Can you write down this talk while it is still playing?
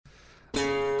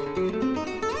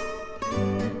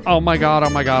Oh my God, oh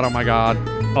my God, oh my God.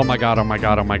 Oh my God, oh my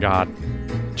God, oh my God.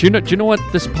 Do you know what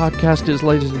this podcast is,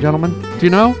 ladies and gentlemen? Do you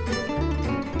know?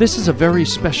 This is a very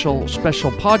special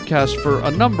podcast for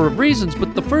a number of reasons,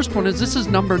 but the first one is this is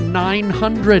number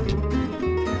 900.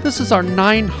 This is our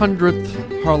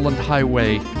 900th Harland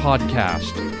Highway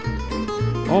podcast.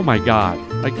 Oh my God,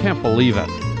 I can't believe it.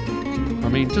 I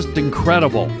mean, just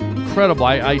incredible. Incredible.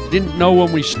 I didn't know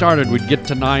when we started we'd get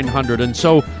to 900, and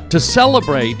so to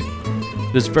celebrate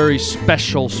this very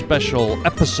special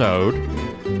episode,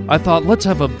 I thought let's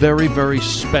have a very, very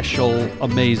special,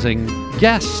 amazing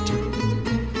guest.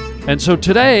 And so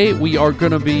today we are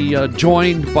going to be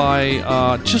joined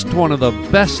by just one of the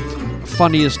best,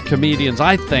 funniest comedians,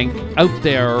 I think, out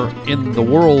there in the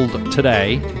world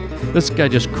today. This guy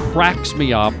just cracks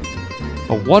me up.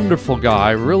 A wonderful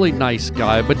guy, really nice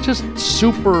guy, but just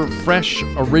super fresh,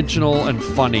 original, and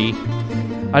funny.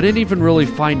 I didn't even really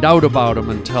find out about him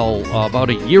until about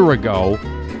a year ago.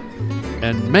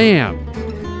 And man,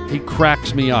 he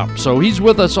cracks me up. So he's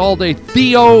with us all day.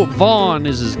 THEO Vaughn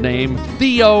is his name.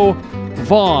 THEO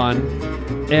Vaughn.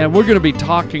 And we're going to be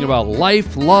talking about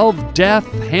life, love, death,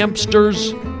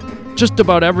 hamsters, just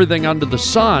about everything under the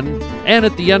sun. And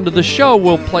at the end of the show,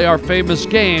 we'll play our famous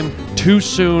game, Too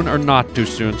Soon or Not Too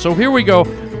Soon. So here we go.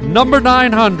 Number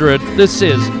 900. This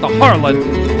is the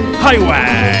Harland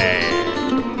Highway.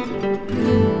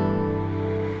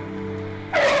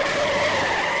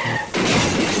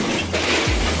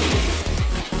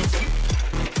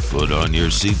 Put on your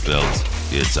seatbelts.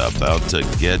 It's about to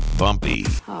get bumpy.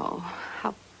 Oh,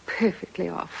 how perfectly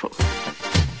awful.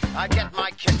 I get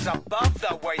my kids above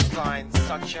the waistline,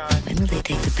 sunshine. When will they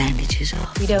take the bandages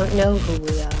off? We don't know who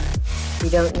we are. We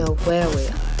don't know where we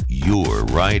are. You're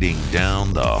riding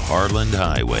down the Harland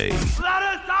Highway. Let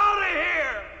us out of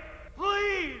here!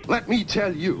 Please! Let me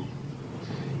tell you,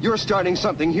 you're starting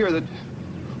something here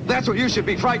that's what you should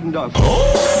be frightened of.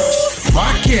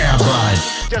 Fuck yeah, bud.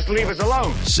 Just leave us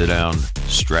alone. Sit down,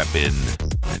 strap in,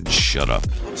 and shut up.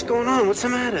 What's going on? What's the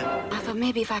matter? I thought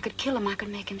maybe if I could kill him, I could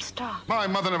make him stop. My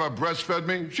mother never breastfed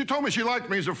me. She told me she liked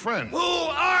me as a friend. Who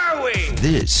are we?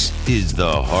 This is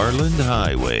the Harland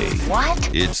Highway.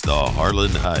 What? It's the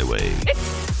Harland Highway.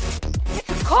 It's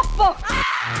a cookbook.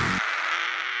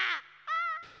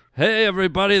 Hey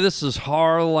everybody, this is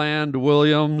Harland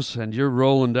Williams, and you're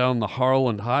rolling down the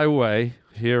Harland Highway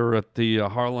here at the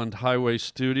Harland Highway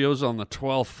Studios on the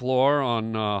 12th floor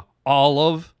on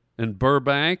Olive in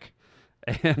Burbank.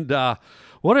 And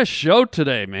what a show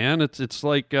today, man. It's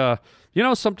like,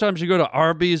 sometimes you go to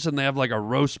Arby's and they have like a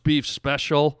roast beef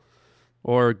special,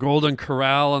 or Golden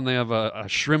Corral and they have a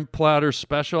shrimp platter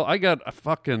special. I got a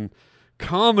fucking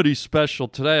comedy special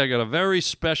today. I got a very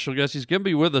special guest. He's going to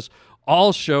be with us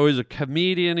all show. He's a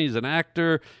comedian. He's an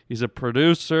actor. He's a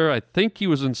producer. I think he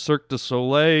was in Cirque du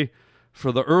Soleil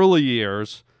for the early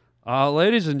years.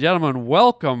 Ladies and gentlemen,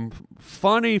 welcome.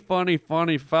 Funny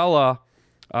fella.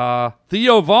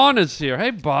 THEO Vaughn is here.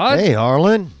 Hey, bud. Hey,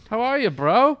 Harlan. How are you,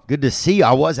 bro? Good to see you.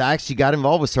 I actually got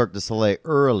involved with Cirque du Soleil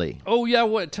early. Oh, yeah.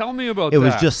 What? Tell me about that. It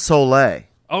was just Soleil.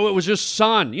 Oh, it was just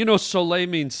sun. You know Soleil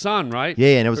means sun, right?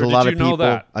 Yeah, and it was or a lot of people. people.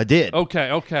 That? I did.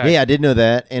 Okay. Yeah, I did know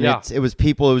that. And Yeah. it was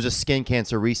people, it was just skin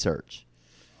cancer research.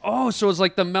 Oh, so it's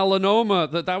like the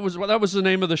melanoma. That was the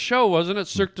name of the show, wasn't it?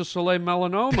 Cirque du Soleil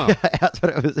Melanoma. That's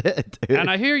what it was, dude. And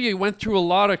I hear you went through a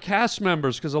lot of cast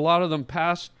members because a lot of them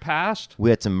passed.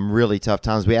 We had some really tough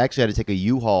times. We actually had to take a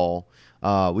U-Haul.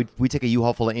 We take a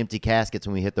U-Haul full of empty caskets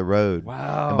when we hit the road.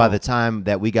 Wow. And by the time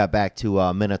that we got back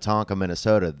to Minnetonka,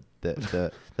 Minnesota,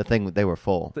 the thing, they were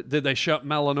full. Did they shut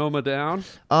melanoma down?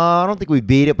 I don't think we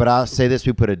beat it, but I'll say this,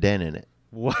 we put a dent in it.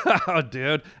 Wow,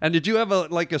 dude. And did you have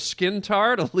a skin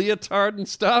tard, a leotard and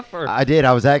stuff? Or I did.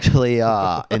 I was actually,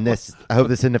 in this, I hope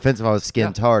this isn't offensive, I was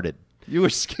skin-tarded. You were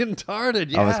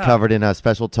skin-tarded, yeah. I was covered in a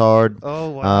special tard. Oh,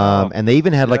 wow. And they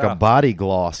even had like a body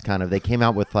gloss kind of. They came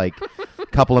out with like a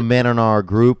couple of men in our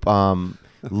group,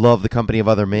 love the company of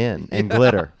other men, and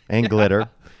glitter.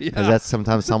 Because that's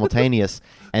sometimes simultaneous.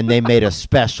 And they made a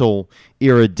special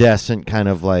iridescent kind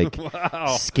of like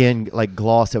skin like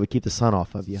gloss that would keep the sun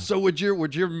off of you. So would your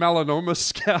melanoma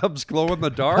scabs glow in the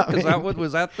dark? I mean,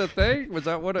 was that the thing? Was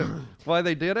that why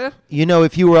they did it? You know,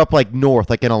 if you were up like north,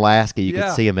 like in Alaska, you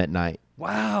could see them at night.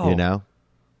 Wow. You know?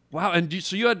 Wow, and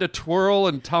so you had to twirl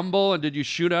and tumble, and did you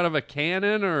shoot out of a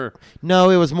cannon, or? No,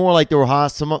 it was more like there were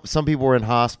some people were in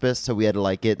hospice, so we had to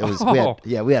like it.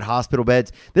 We had hospital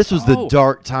beds. This was the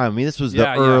dark time. I mean, this was the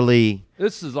early. Yeah.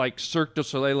 This is like Cirque du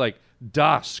Soleil, like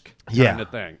dusk kind of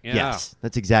thing. Yeah. Yes,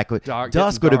 that's exactly.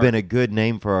 Dusk would have been a good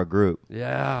name for our group.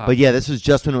 Yeah. But yeah, this was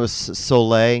just when it was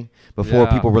Soleil, before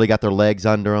people really got their legs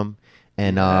under them.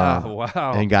 and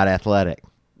wow. and got athletic.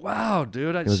 Wow,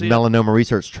 dude. It was melanoma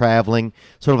research traveling,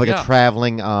 sort of like a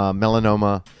traveling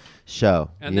melanoma show.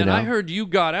 And then I heard you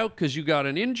got out because you got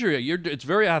an injury. It's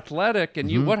very athletic.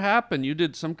 And what happened? You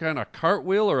did some kind of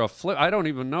cartwheel or a flip? I don't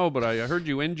even know, but I heard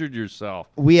you injured yourself.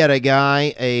 We had a guy,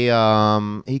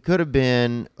 he could have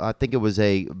been, I think it was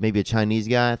maybe a Chinese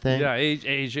guy, I think. Yeah,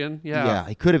 Asian. Yeah. Yeah,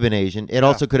 he could have been Asian. It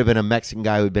also could have been a Mexican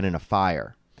guy who had been in a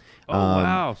fire. Oh,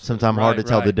 wow. Sometimes hard to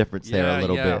tell the difference there a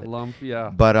little bit. Lump, yeah.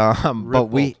 But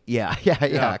we,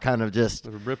 kind of just.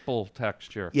 The ripple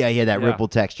texture. Yeah, he had that ripple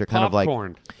texture, kind of like.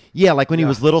 Popcorn. Yeah, like when he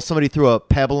was little, somebody threw a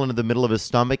pebble into the middle of his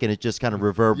stomach, and it just kind of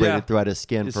reverberated throughout his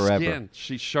skin forever. Skin.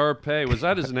 Sharpay. Was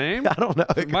that his name? I don't know.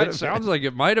 Sounds like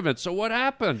it might have been. So what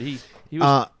happened? He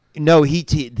was. No,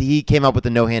 he came up with a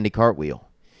no-handy cartwheel,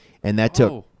 and that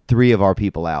took 3 of our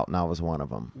people out, and I was one of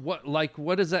them.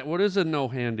 What is that? What is a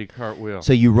no-handy cartwheel?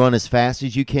 So you run as fast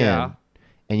as you can,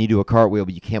 and you do a cartwheel,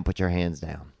 but you can't put your hands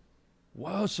down.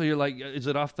 Whoa! So you're like, is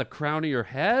it off the crown of your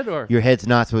head, or your head's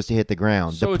not supposed to hit the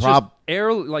ground? So it's just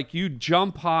air, like you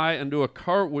jump high and do a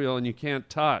cartwheel, and you can't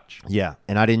touch. Yeah,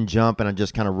 and I didn't jump, and I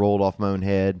just kind of rolled off my own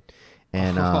head,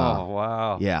 and oh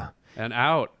wow, yeah, and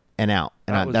out, and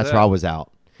that's where I was out.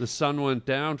 The sun went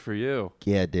down for you.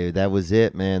 Yeah, dude, that was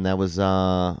it, man. That was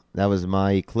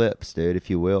my eclipse, dude, if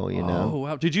you will, you know. Oh,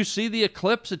 wow. Did you see the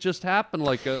eclipse? It just happened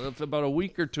like about a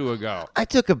week or 2 ago. I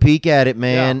took a peek at it,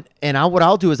 man, and what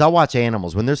I'll do is I'll watch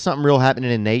animals. When there's something real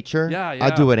happening in nature, I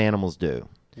do what animals do.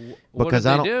 What did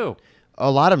they do?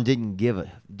 A lot of them didn't give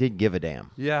a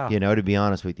damn. Yeah. You know, to be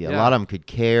honest with you. Yeah. A lot of them could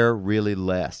care really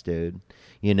less, dude.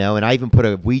 You know, and I even put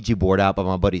a Ouija board out by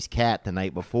my buddy's cat the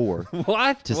night before.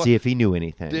 What? To see if he knew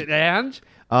anything. And?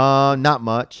 Not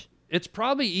much. It's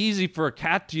probably easy for a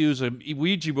cat to use a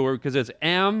Ouija board because it's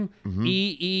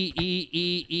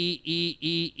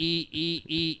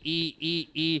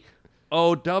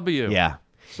M-E-E-E-E-E-E-E-E-E-E-E-E-O-W. Yeah.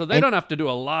 So they don't have to do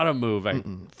a lot of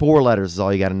moving. 4 letters is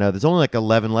all you got to know. There's only like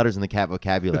 11 letters in the cat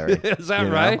vocabulary. Is that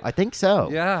right? I think so.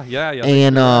 Yeah.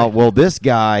 And well, this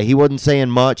guy, he wasn't saying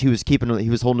much. He was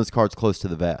holding his cards close to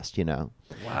the vest, you know.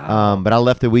 Wow. But I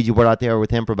left the Ouija board out there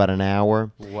with him for about an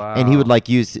hour. Wow. And he would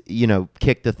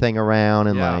kick the thing around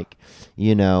and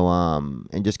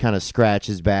and just kind of scratch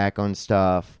his back on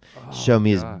stuff. Show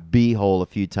me his beehole a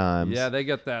few times. Yeah, they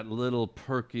got that little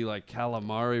perky like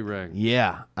calamari ring.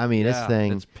 Yeah, I mean this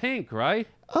thing. It's pink, right?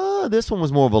 This one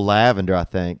was more of a lavender, I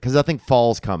think, because I think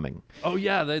fall's coming. Oh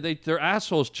yeah, their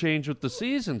assholes change with the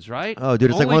seasons, right? Oh, dude,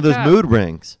 it's like one of those mood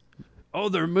rings. Oh,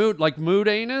 they're mood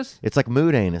anus? It's like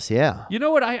mood anus, yeah. You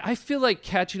know what? I feel like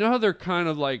cats, you know how they're kind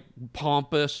of like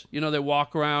pompous? You know, they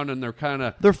walk around and they're kind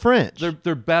of... They're French.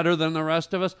 They're better than the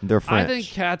rest of us. They're French. I think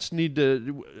cats need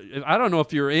to... I don't know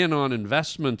if you're in on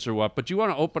investments or what, but you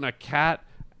want to open a cat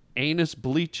anus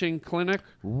bleaching clinic?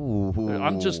 Ooh.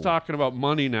 I'm just talking about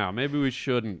money now. Maybe we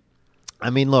shouldn't. I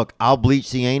mean, look, I'll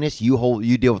bleach the anus. You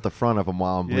deal with the front of them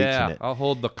while I'm bleaching it. I'll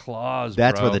hold the claws.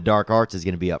 That's where the dark arts is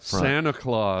going to be up front. Santa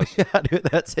Claus. Yeah, dude,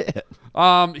 that's it.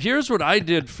 Here's what I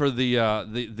did for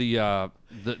the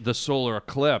solar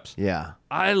eclipse. Yeah,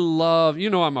 I love.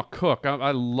 I'm a cook. I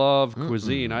love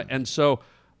cuisine, and so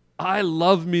I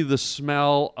love me the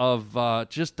smell of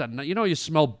you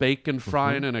smell bacon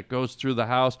frying and it goes through the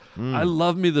house. I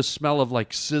love me the smell of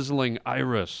like sizzling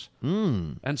iris.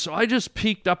 And so I just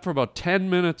peeked up for about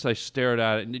 10 minutes. I stared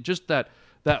at it, and it just that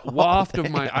waft of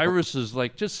my irises,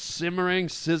 like just simmering,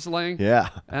 sizzling. Yeah.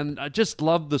 And I just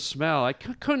loved the smell. I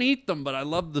couldn't eat them, but I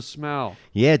loved the smell.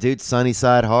 Yeah, dude,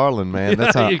 Sunnyside Harlan, man.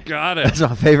 You got it. That's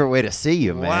my favorite way to see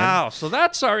you, man. Wow. So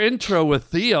that's our intro with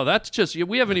Theo. That's just,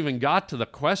 we haven't even got to the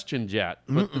questions yet.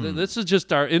 But this is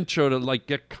just our intro to like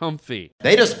get comfy.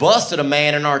 They just busted a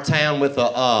man in our town with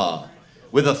a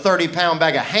 30-pound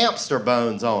bag of hamster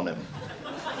bones on him.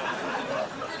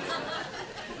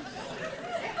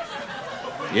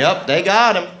 Yep, they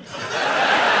got him.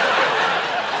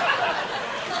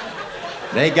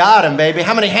 They got him, baby.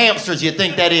 How many hamsters do you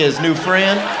think that is, new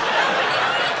friend?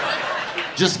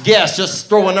 Just guess. Just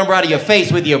throw a number out of your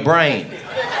face with your brain.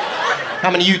 How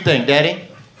many you think, Daddy?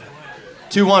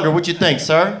 200. What you think,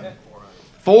 sir?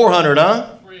 400,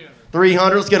 huh?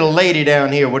 300. Let's get a lady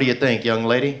down here. What do you think, young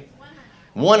lady?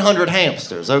 100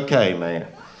 hamsters. Okay, man.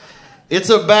 It's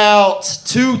about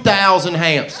 2,000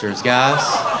 hamsters, guys.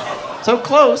 So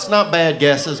close, not bad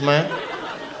guesses, man.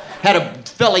 Had a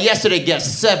fella yesterday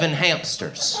guess 7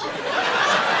 hamsters.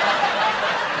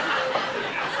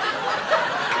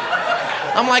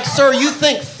 I'm like, sir, you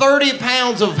think 30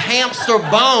 pounds of hamster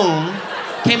bone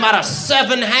came out of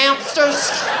 7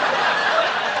 hamsters?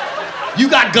 You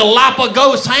got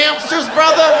Galapagos hamsters,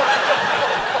 brother?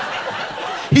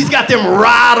 He's got them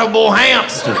rideable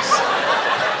hamsters.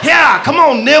 Yeah, come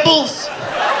on, Nibbles.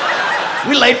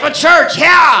 We late for church.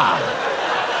 Yeah.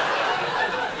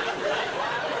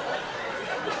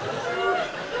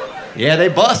 Yeah, they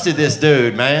busted this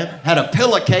dude, man. Had a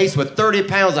pillowcase with 30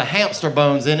 pounds of hamster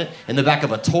bones in it in the back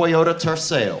of a Toyota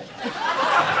Tercel.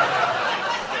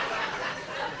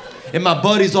 And my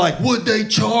buddy's like, what'd they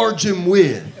charge him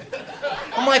with?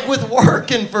 I'm like, with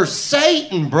working for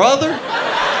Satan, brother.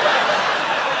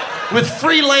 With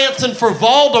freelancing for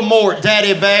Voldemort,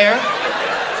 Daddy Bear.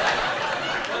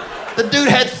 The dude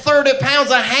had 30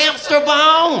 pounds of hamster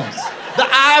bones. The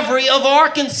ivory of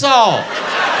Arkansas.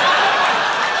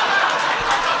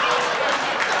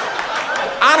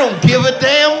 I don't give a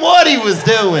damn what he was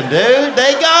doing, dude.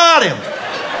 They got him.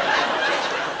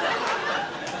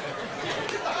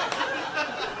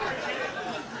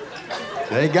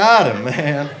 They got him,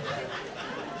 man.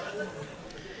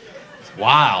 It's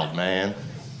wild, man.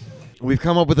 We've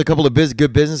come up with a couple of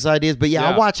good business ideas, but yeah,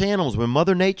 Yeah. I watch animals when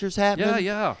Mother Nature's happening.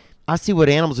 Yeah. I see what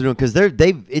animals are doing because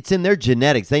it's in their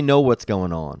genetics. They know what's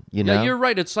going on. You know. Yeah, you're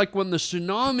right. It's like when the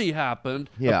tsunami happened,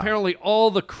 Yeah. apparently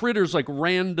all the critters like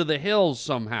ran to the hills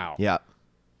somehow. Yeah.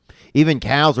 Even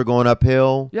cows are going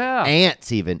uphill. Yeah.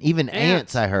 Ants even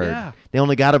ants I heard. Yeah. They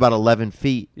only got about 11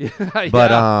 feet. Yeah,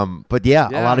 But yeah,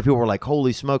 a Yeah. lot of people were like,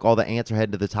 holy smoke, all the ants are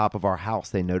heading to the top of our house.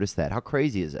 They noticed that. How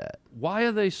crazy is that? Why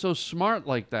are they so smart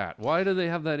like that? Why do they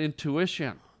have that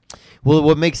intuition? Well,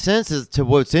 what makes sense is to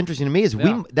what's interesting to me is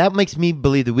Yeah. that makes me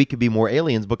believe that we could be more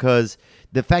aliens because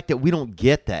the fact that we don't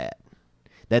get that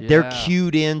they're Yeah.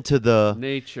 cued into the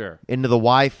Nature.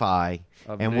 Wi-Fi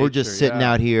Of and we're just nature, sitting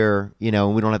yeah. out here,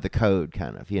 and we don't have the code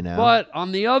kind of, But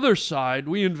on the other side,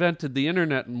 we invented the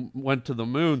internet and went to the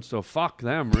moon, so fuck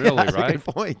them, really, That's right? a good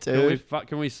point, dude.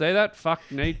 Can we say that? Fuck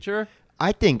nature?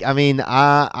 I think you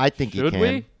Should can.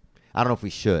 we? I don't know if we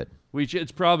should.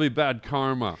 It's probably bad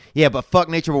karma. Yeah, but fuck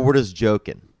nature, but we're just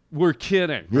joking. We're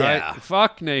kidding, Yeah. right?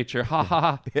 Fuck nature. Ha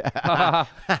ha ha.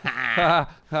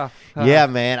 Yeah,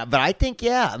 man. But I think,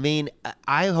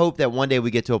 I hope that one day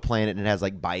we get to a planet and it has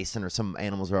like bison or some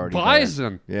animals are already there.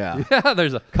 Bison. Yeah. Yeah,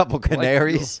 there's a Couple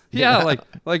canaries. Yeah,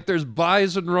 like there's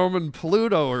bison roaming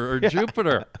Pluto or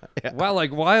Jupiter. Wow,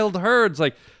 like wild herds.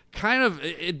 Like kind of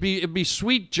it'd be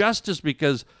sweet justice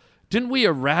because didn't we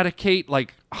eradicate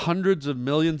like hundreds of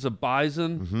millions of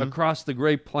bison across the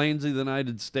Great Plains of the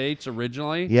United States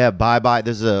originally? Yeah, Bye Bye.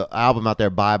 There's an album out there,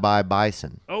 Bye Bye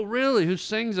Bison. Oh, really? Who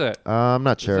sings it? I'm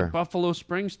not Is sure. it Buffalo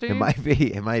Springsteen? It might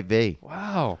be. It might be.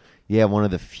 Wow. Yeah, one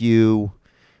of the few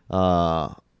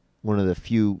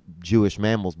Jewish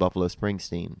mammals, Buffalo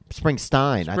Springsteen,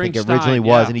 I think it originally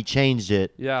was, yeah. and he changed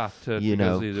it. Yeah, You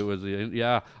know. it was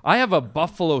yeah. I have a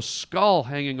buffalo skull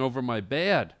hanging over my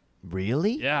bed.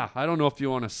 Really? Yeah, I don't know if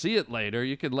you want to see it later.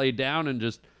 You could lay down and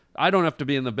just. I don't have to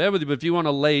be in the bed with you, but if you want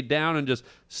to lay down and just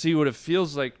see what it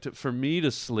feels like for me to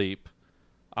sleep,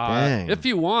 Dang. if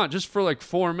you want, just for like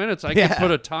 4 minutes, I can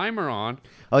put a timer on.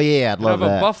 Oh yeah, I'd and love have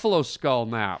that. a buffalo skull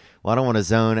nap. Well, I don't want to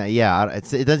zone. Yeah, it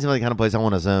doesn't seem like the kind of place I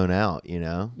want to zone out.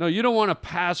 No, you don't want to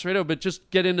pass right out, but just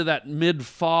get into that mid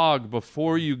fog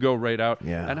before you go right out.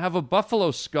 Yeah. And have a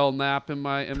buffalo skull nap in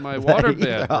my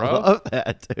waterbed, bro. I love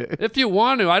that, dude. If you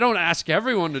want to, I don't ask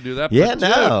everyone to do that. Yeah, but dude,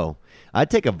 no. I'd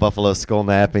take a buffalo skull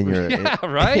nap in your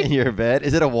right? in your bed.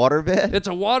 Is it a water bed? It's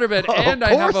a waterbed, Oh, and of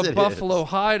I have course a it buffalo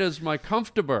hide as my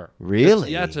comforter.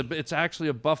 Really? It's actually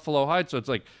a buffalo hide, so it's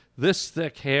like this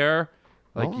thick hair.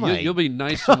 Like Oh my you'll be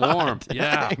nice and warm. God,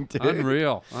 yeah, dang, dude.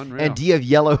 unreal. And do you have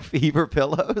yellow fever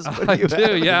pillows? What I you do,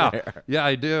 have in yeah. there? Yeah,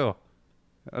 I do.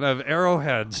 And I have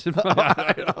arrowheads in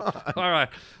my All right,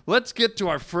 let's get to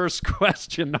our first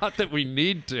question. Not that we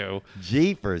need to.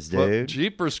 Jeepers, But dude.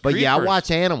 Jeepers But yeah, I creepers. watch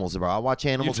animals, bro. I watch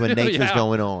animals when do, nature's yeah.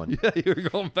 going on. Yeah, you're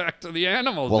going back to the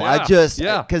animals. Well, yeah. I just-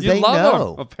 yeah, 'cause you they love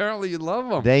know. them. Apparently, you love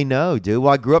them. They know, dude.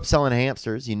 Well, I grew up selling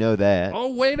hamsters. You know that.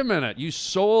 Oh, wait a minute. You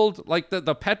sold like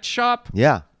the pet shop?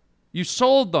 Yeah. You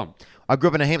sold them. I grew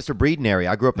up in a hamster breeding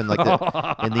area. I grew up in like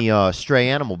the stray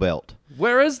animal belt.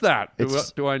 Where is that?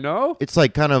 It's- Do I know? It's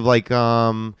like kind of like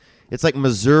it's like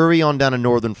Missouri on down in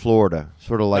northern Florida,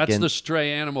 sort of like That's the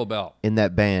stray animal belt. in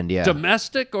that band. Yeah.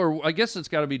 Domestic, or I guess it's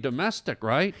got to be domestic,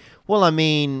 right? Well, I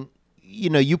mean,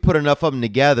 you put enough of them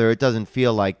together, it doesn't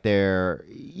feel like they're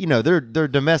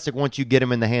domestic once you get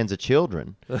them in the hands of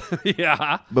children.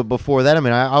 Yeah. But before that, I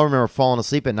mean, I remember falling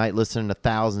asleep at night listening to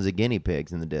thousands of guinea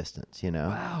pigs in the distance.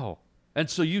 Wow. And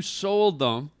so you sold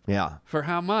them Yeah. for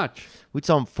how much? We'd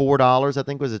sell them $4. I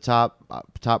think was the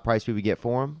top price we would get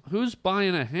for them. Who's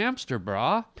buying a hamster,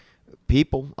 brah?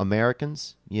 People,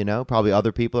 Americans, probably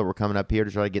other people that were coming up here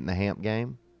to try to get in the hamp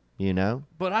game. you know?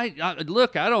 But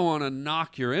look, I don't want to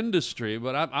knock your industry,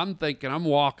 but I'm thinking I'm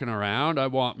walking around. I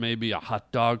want maybe a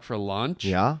hot dog for lunch.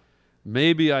 Yeah.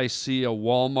 Maybe I see a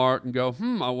Walmart and go,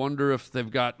 I wonder if they've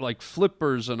got like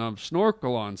flippers and a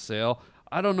snorkel on sale.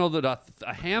 I don't know that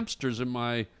a hamster's in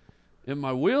my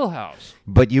wheelhouse.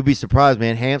 But you'd be surprised,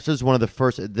 man. Hamsters, one of the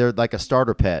first, they're like a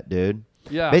starter pet, dude.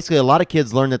 Yeah. Basically, a lot of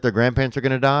kids learn that their grandparents are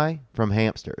going to die from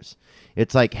hamsters.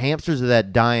 It's like hamsters are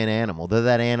that dying animal. They're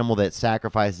that animal that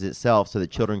sacrifices itself so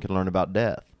that children can learn about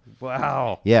death.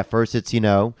 Wow. Yeah, first it's,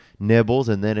 Nibbles,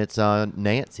 and then it's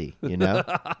Nancy,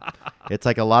 It's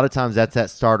like a lot of times that's that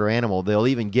starter animal. They'll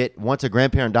even get, once a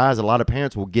grandparent dies, a lot of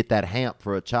parents will get that hamp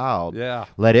for a child. Yeah.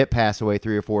 Let it pass away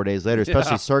 3 or 4 days later,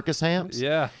 especially circus hamps.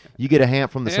 Yeah. You get a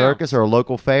hamp from the circus or a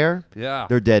local fair, Yeah.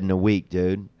 they're dead in a week,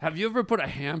 dude. Have you ever put a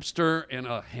hamster in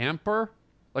a hamper?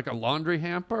 Like a laundry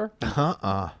hamper?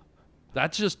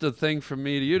 That's just a thing for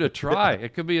you to try.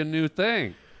 It could be a new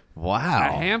thing.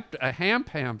 Wow. A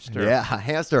hamster. Yeah, a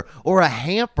hamster. Or a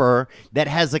hamper that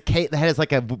has that has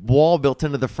like a wall built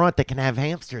into the front that can have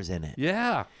hamsters in it.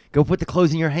 Yeah. Go put the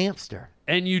clothes in your hamster.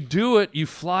 And you do it, you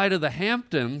fly to the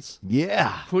Hamptons.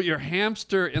 Yeah. Put your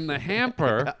hamster in the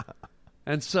hamper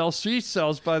and sell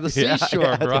seashells by the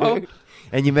seashore, bro. Dude.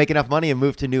 And you make enough money and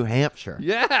move to New Hampshire.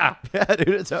 Yeah. Yeah, dude,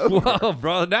 it's over. Whoa,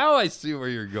 bro, now I see where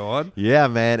you're going. Yeah,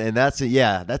 man, and that's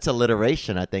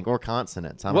alliteration, I think, or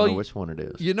consonants. I don't know which one it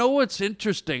is. You know what's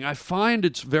interesting? I find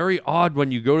it's very odd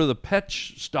when you go to the pet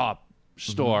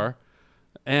store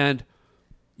and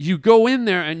you go in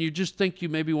there and you just think you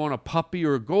maybe want a puppy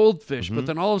or a goldfish, but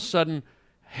then all of a sudden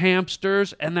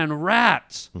hamsters and then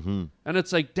rats. And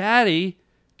it's like, Daddy,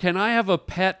 can I have a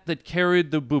pet that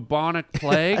carried the bubonic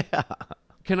plague?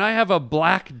 Can I have a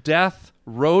Black Death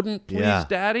rodent, please,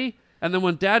 Daddy? And then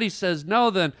when Daddy says no,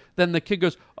 then the kid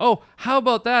goes, oh, how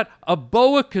about that? A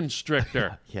boa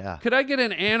constrictor. Yeah. Could I get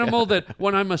an animal that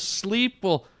when I'm asleep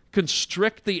will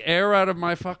constrict the air out of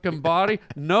my fucking body?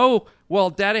 No.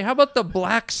 Well, Daddy, how about the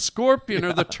black scorpion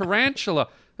or the tarantula?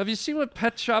 Have you seen what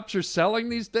pet shops are selling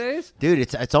these days? Dude,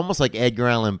 it's almost like Edgar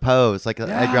Allan Poe. It's like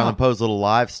Edgar Allan Poe's little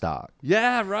livestock.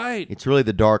 Yeah, right. It's really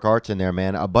the dark arts in there,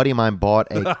 man. A buddy of mine bought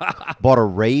a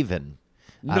raven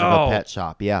out of a pet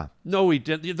shop. Yeah. No, he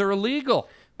didn't. They're illegal.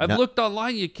 I've looked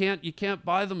online. You can't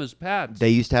buy them as pets. They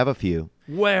used to have a few.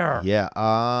 Where? Yeah.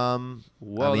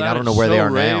 Well, I don't know where they are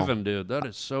Raven, now. Dude, that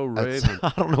is so Raven.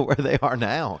 I don't know where they are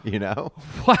now.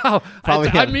 Wow.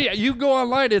 I mean, you go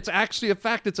online. It's actually a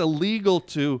fact. It's illegal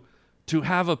to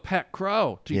have a pet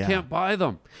crow. You can't buy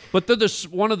them. But they're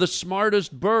one of the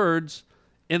smartest birds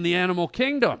in the animal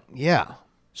kingdom. Yeah.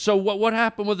 So what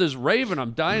happened with his raven?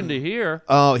 I'm dying to hear.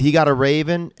 Oh, he got a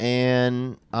raven,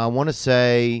 and I want to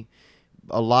say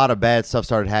a lot of bad stuff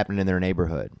started happening in their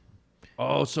neighborhood.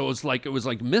 Oh, so it was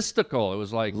like mystical. It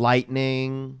was like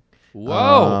lightning.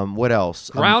 Whoa. What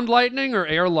else? Ground lightning or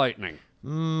air lightning?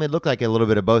 It looked like a little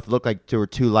bit of both. It looked like there were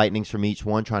 2 lightnings from each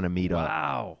one trying to meet up.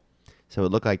 Wow. So it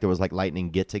looked like there was like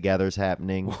lightning get-togethers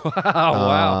happening.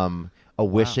 Wow. A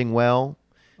wishing well.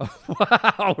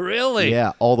 Wow, really?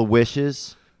 Yeah, all the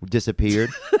wishes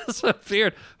disappeared.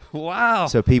 Disappeared. Wow.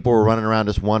 So people were running around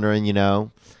just wondering,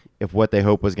 if what they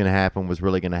hoped was going to happen was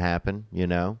really going to happen,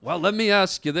 Well, let me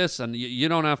ask you this, and you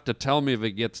don't have to tell me if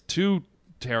it gets too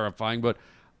terrifying, but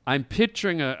I'm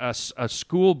picturing a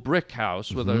school brick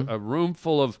house with a room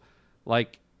full of,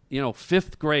 like,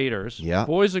 5th graders,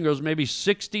 boys and girls, maybe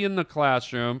 60 in the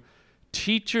classroom,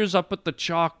 teachers up at the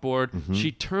chalkboard.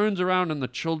 She turns around and the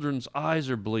children's eyes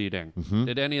are bleeding.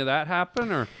 Did any of that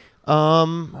happen, or?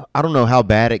 I don't know how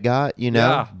bad it got,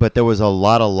 but there was a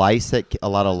lot of lice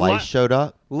showed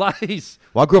up. Lice.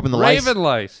 Well, I grew up in the Raven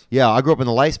lice. Yeah, I grew up in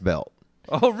the lice belt.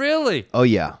 Oh, really? Oh,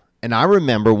 yeah. And I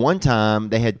remember one time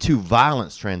they had 2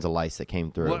 violent strands of lice that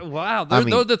came through. Wow. Those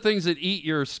are the things that eat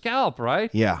your scalp, right?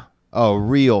 Yeah. Oh,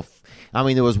 real.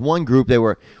 There was one group,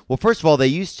 first of all, they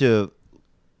used to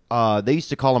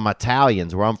call them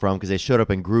Italians where I'm from because they showed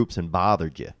up in groups and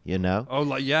bothered you,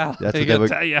 Oh, yeah. That's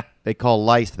what they call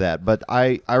lice that. But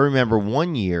I remember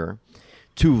one year,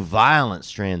 2 violent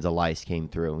strands of lice came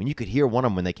through. And you could hear one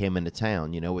of them when they came into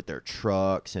town, with their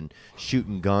trucks and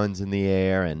shooting guns in the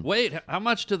air. And wait, how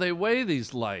much do they weigh,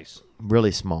 these lice?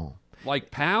 Really small.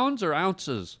 Like pounds or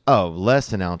ounces? Oh, less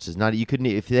than ounces.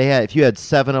 If you had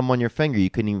 7 of them on your finger, you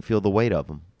couldn't even feel the weight of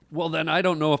them. Well, then I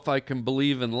don't know if I can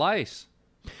believe in lice.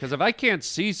 Because if I can't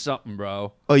see something,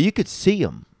 bro. Oh, you could see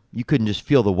them. You couldn't just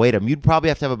feel the weight of them. You'd probably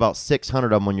have to have about 600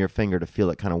 of them on your finger to feel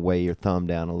it kind of weigh your thumb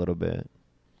down a little bit.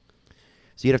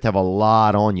 So you'd have to have a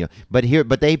lot on you. But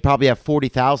they probably have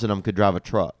 40,000 of them could drive a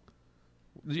truck.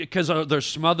 Because they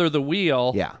smother the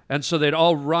wheel. Yeah. And so they'd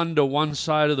all run to one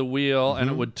side of the wheel, and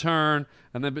it would turn.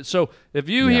 And then, so if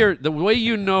you hear, the way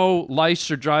you know lice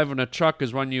are driving a truck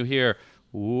is when you hear,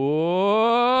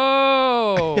 whoa,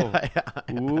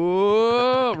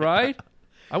 whoa, right?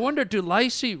 I wonder, do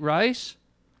lice eat rice?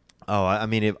 Oh, I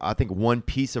mean, I think one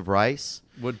piece of rice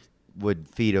would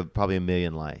feed probably 1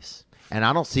 million lice. And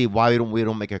I don't see why we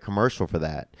don't make a commercial for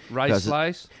that. Rice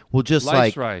lice? Well, just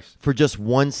lice rice. For just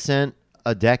 1 cent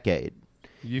a decade,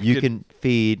 you can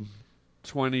feed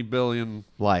 20 billion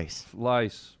lice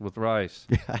with rice.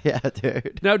 Yeah,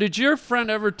 dude. Now, did your friend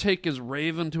ever take his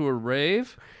raven to a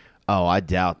rave? Oh, I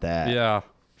doubt that. Yeah.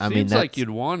 Seems like you'd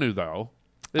want to, though.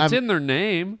 It's in their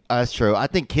name. That's true. I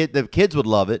think the kids would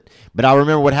love it. But I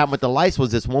remember what happened with the lice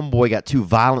was this one boy got 2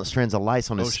 violent strands of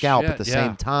lice on his scalp at the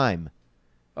same time.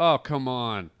 Oh, come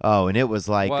on. Oh, and it was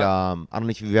like, I don't know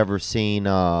if you've ever seen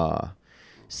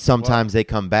Sometimes They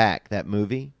Come Back, that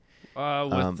movie.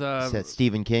 With that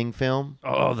Stephen King film.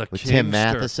 Oh, the with Kingster. Tim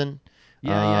Matheson.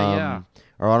 Yeah.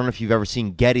 Or I don't know if you've ever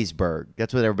seen Gettysburg.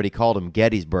 That's what everybody called him,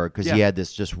 Gettysburg, because he had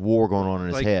this just war going on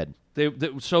in his head.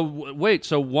 So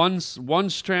one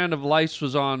strand of lice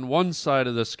was on one side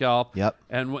of the scalp. Yep.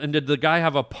 And did the guy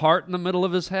have a part in the middle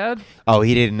of his head? Oh,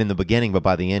 he didn't in the beginning, but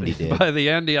by the end he did. By the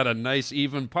end, he had a nice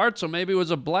even part, so maybe it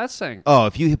was a blessing. Oh,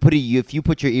 if you put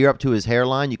your ear up to his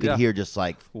hairline, you could hear just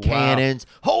like cannons.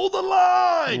 Hold the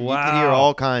line. Wow. You could hear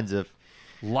all kinds of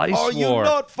lice Are you war.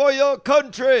 not for your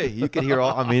country? You could hear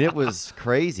all. I mean, it was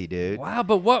crazy, dude. Wow,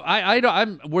 but what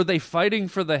were they fighting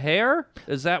for the hair?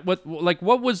 Is that what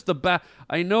was the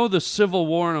I know the Civil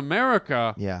War in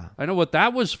America. Yeah, I know what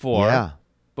that was for. Yeah,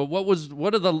 but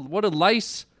what are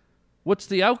lice? What's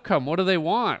the outcome? What do they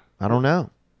want? I don't know.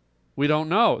 We don't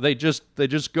know. They just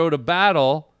go to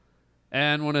battle,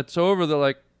 and when it's over, they're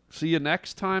like, "See you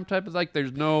next time." Type of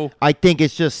there's no. I think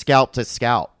it's just scalp to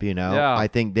scalp. You know. Yeah. I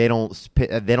think they don't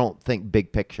think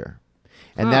big picture,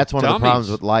 and that's one dummies. of the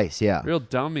problems with lice. Yeah. Real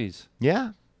dummies.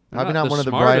 Yeah. Probably not not the one of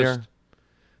the smartest. brighter.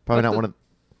 Probably not one of.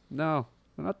 No,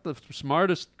 they're not the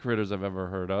smartest critters I've ever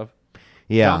heard of.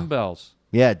 Yeah. Dumbbells.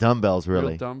 Yeah, dumbbells really.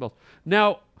 Real dumbbells.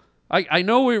 Now, I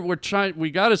know we're trying.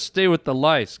 We got to stay with the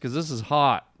lice because this is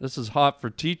hot. This is hot for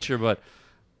teacher, but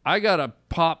I gotta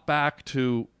pop back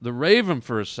to the Raven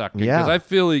for a second because I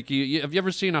feel like have you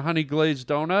ever seen a honey glazed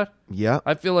donut? Yeah.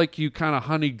 I feel like you kind of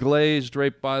honey glazed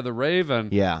right by the Raven.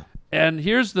 Yeah. And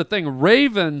here's the thing: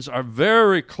 ravens are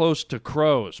very close to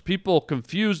crows. People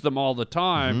confuse them all the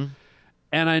time, Mm-hmm.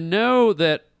 and I know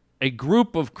that a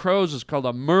group of crows is called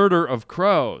a murder of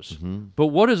crows. Mm-hmm. But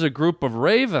what is a group of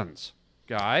ravens,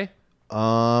 Guy?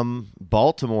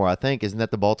 Baltimore, I think. Isn't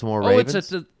that the Baltimore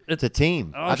Ravens? It's a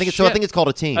team. Oh, I think shit. it's called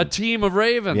a team. A team of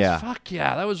ravens. Yeah. Fuck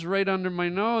yeah, that was right under my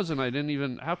nose, and I didn't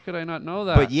even. How could I not know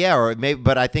that? But yeah, or maybe.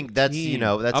 But I think that's Team.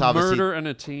 that's a obviously murder and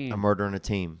a team. a murder and a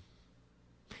team.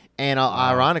 And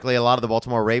ironically, a lot of the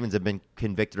Baltimore Ravens have been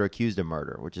convicted or accused of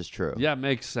murder, which is true. Yeah,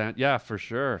 makes sense. Yeah, for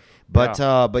sure. But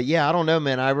yeah. but yeah, I don't know,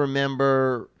 man. I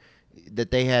remember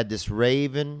that they had this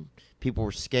raven. People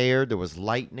were scared. There was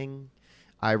lightning.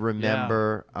 I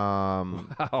remember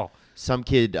wow. some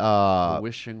kid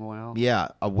wishing well. Yeah,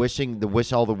 all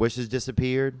the wishes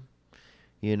disappeared.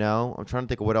 You know, I'm trying to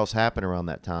think of what else happened around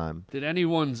that time. Did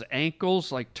anyone's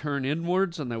ankles turn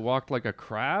inwards and they walked like a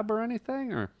crab or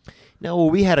anything? Or no,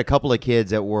 well, we had a couple of kids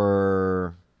that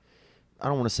were. I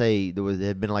don't want to say there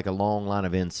had been like a long line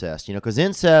of incest, you know, because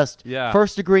incest,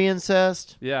 first degree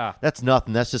incest, that's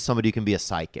nothing. That's just somebody who can be a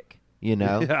psychic, you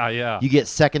know. Yeah. You get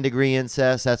second degree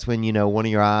incest, that's when one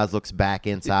of your eyes looks back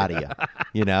inside of you,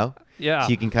 you know. Yeah. So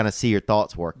you can kind of see your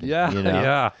thoughts working. Yeah. You know?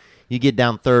 Yeah. You get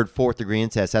down third, fourth degree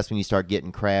incest. That's when you start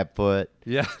getting crab foot.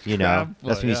 Yeah. You know,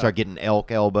 that's when you start getting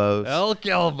elk elbows. Elk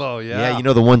elbow. Yeah. Yeah. You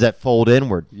know, the ones that fold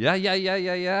inward. Yeah.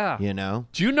 You know.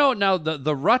 Do you know now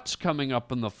the rut's coming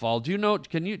up in the fall? Do you know?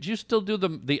 Do you still do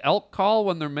the elk call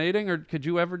when they're mating, or could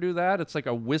you ever do that? It's like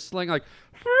a whistling, like.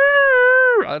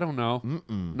 I don't know.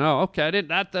 No, okay. I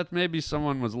didn't. That maybe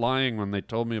someone was lying when they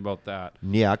told me about that.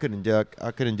 Yeah, I couldn't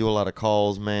do a lot of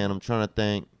calls, man. I'm trying to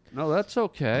think. No, that's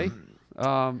okay.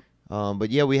 But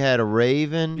yeah, we had a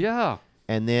raven. Yeah.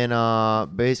 And then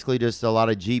basically just a lot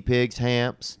of G-pigs,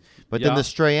 hamps. But then the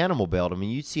stray animal belt. I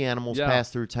mean, you'd see animals pass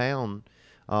through town,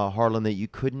 Harlan, that you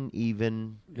couldn't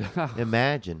even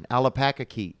imagine. Alpaca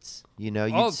keats. You know,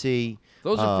 you'd see.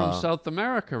 Those are from South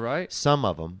America, right? Some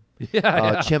of them.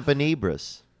 Yeah.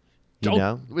 Chimpanebras. You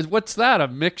know? What's that? A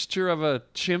mixture of a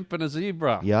chimp and a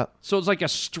zebra. Yep. So it's like a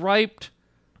striped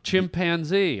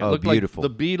chimpanzee. It looked beautiful.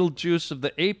 like the Beetlejuice of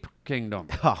the ape kingdom.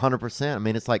 100%. I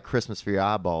mean, it's like Christmas for your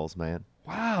eyeballs, man.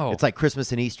 Wow. It's like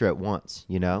Christmas and Easter at once,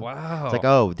 you know? Wow. It's like,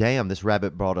 oh, damn, this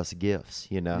rabbit brought us gifts,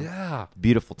 you know? Yeah.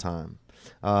 Beautiful time.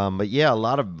 But yeah, a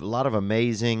lot of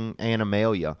amazing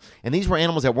animalia. And these were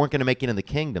animals that weren't going to make it in the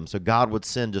kingdom, so God would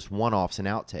send just one-offs and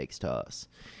outtakes to us.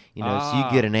 You know, so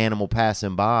you get an animal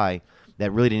passing by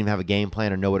that really didn't even have a game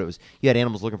plan or know what it was. You had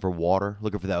animals looking for water,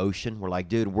 looking for the ocean. We're like,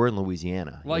 dude, we're in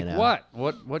Louisiana. Like you know?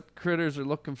 what? What critters are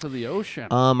looking for the ocean?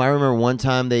 I remember one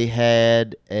time they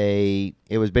had it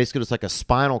was basically just like a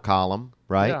spinal column,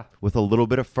 right? Yeah. With a little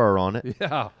bit of fur on it.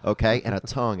 Yeah. Okay, and a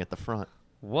tongue at the front.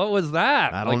 What was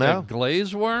that? I don't like know. a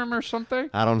glaze worm or something?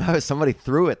 I don't know. Somebody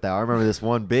threw it, though. I remember this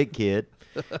one big kid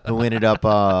who ended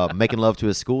up making love to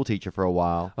his school teacher for a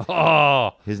while.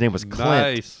 Oh. His name was Clint.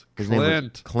 Nice. His name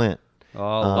was Clint.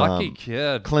 Oh, lucky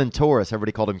kid. Clintoris.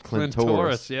 Everybody called him Clintoris.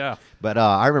 Clintoris, yeah. But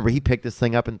I remember he picked this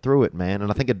thing up and threw it, man. And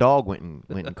I think a dog went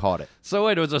and caught it. So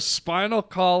wait, it was a spinal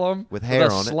column with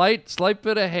hair on it. Slight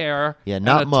bit of hair. Yeah,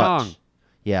 not and a much. Tongue.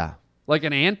 Yeah. Like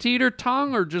an anteater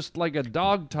tongue or just like a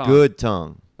dog tongue? Good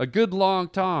tongue. A good long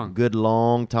tongue. Good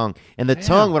long tongue. And the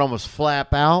tongue would almost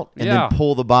flap out and then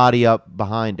pull the body up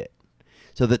behind it.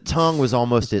 So the tongue was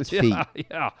almost its feet.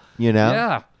 Yeah. You know?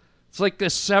 Yeah. It's like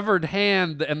this severed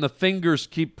hand and the fingers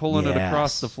keep pulling it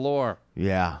across the floor.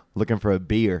 Yeah. Looking for a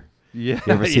beer. Yeah.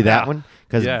 You ever see that one?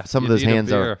 Because some of those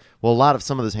hands are,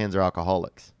 some of those hands are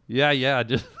alcoholics. Yeah.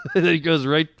 Just he goes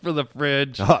right for the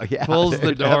fridge, pulls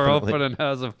the door open and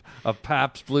has a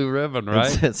Pabst Blue Ribbon,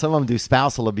 right? And some of them do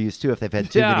spousal abuse, too, if they've had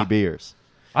too many beers.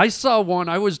 I saw one.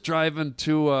 I was driving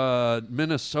to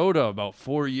Minnesota about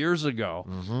 4 years ago,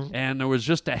 and there was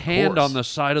just a hand on the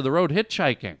side of the road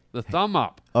hitchhiking, the thumb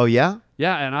up. Oh, yeah?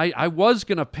 Yeah, and I was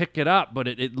going to pick it up, but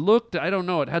it looked, I don't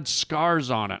know, it had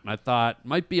scars on it, and I thought,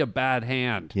 might be a bad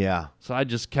hand. Yeah. So I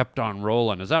just kept on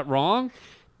rolling. Is that wrong?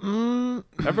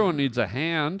 Everyone needs a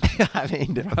hand. I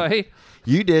mean, right?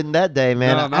 You didn't that day,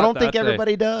 man. No, I don't think that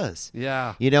everybody day. does.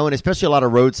 Yeah. You know, and especially a lot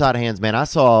of roadside hands, man. I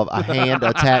saw a hand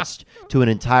attached to an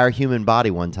entire human body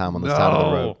one time on the side of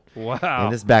the road. Wow.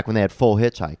 And this is back when they had full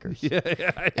hitchhikers.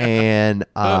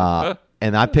 Yeah.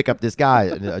 And I pick up this guy,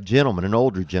 a gentleman, an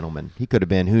older gentleman. He could have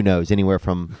been, who knows, anywhere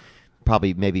from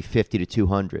probably maybe 50 to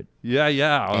 200. Yeah.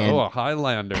 And, a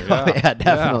Highlander. Yeah, oh, yeah,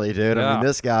 definitely, dude. Yeah. I mean,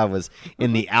 this guy was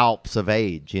in the Alps of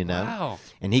age, you know. Wow.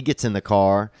 And he gets in the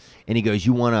car, and he goes,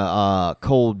 "You want a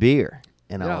cold beer?"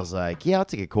 And I was like, "Yeah, I'll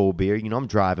take a cold beer. You know, I'm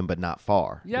driving, but not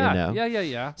far." Yeah, you know?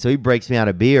 yeah. So he breaks me out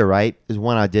a beer, right? There's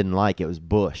one I didn't like. It was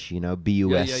Busch, you know,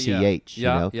 Busch, Yeah. you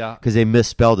know? Yeah. Because they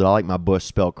misspelled it. I like my Busch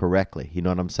spelled correctly. You know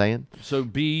what I'm saying? So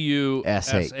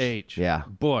B-U-S-H. Yeah.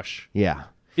 Busch. Yeah.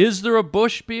 Is there a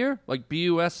Busch beer? Like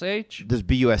B-U-S-H? There's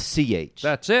Busch.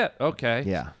 That's it. Okay.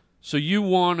 Yeah. So you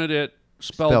wanted it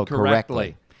spelled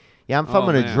correctly. Yeah, if I'm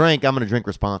going to drink, I'm going to drink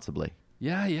responsibly.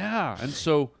 Yeah. And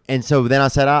so then I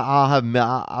said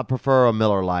I prefer a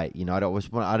Miller Lite. You know, I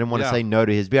didn't want to say no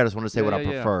to his beer. I just wanted to say what I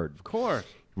preferred. Of course.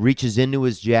 Reaches into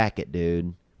his jacket,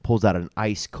 dude. Pulls out an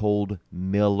ice cold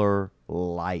Miller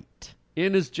Lite.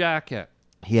 In his jacket.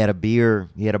 He had a beer.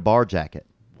 He had a bar jacket.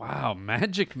 Wow,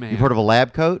 magic man. You've heard of a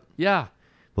lab coat? Yeah.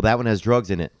 Well, that one has drugs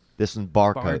in it. This one's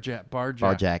bar coat. Bar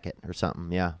jacket or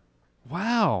something. Yeah.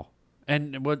 Wow.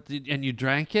 And and you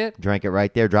drank it? Drank it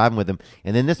right there, driving with him.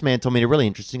 And then this man told me a really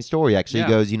interesting story, actually. Yeah.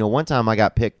 He goes, one time I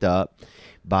got picked up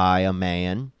by a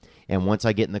man, and once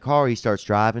I get in the car, he starts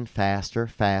driving faster.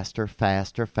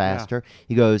 Yeah.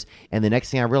 He goes, and the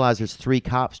next thing I realize, there's 3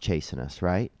 cops chasing us,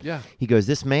 right? Yeah. He goes,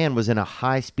 this man was in a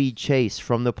high-speed chase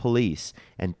from the police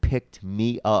and picked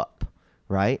me up,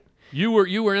 right? You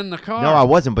were in the car. No, I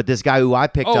wasn't. But this guy who I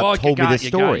picked up told me this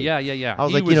story. Yeah. I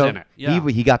was he like, was in it. Yeah.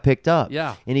 he got picked up.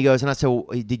 Yeah. And he goes, and I said, well,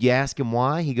 did you ask him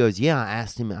why? He goes, yeah. I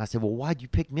asked him. I said, well, why'd you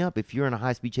pick me up if you're in a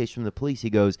high-speed chase from the police? He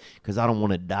goes, because I don't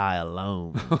want to die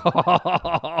alone.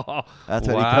 That's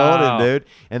what he told him, dude.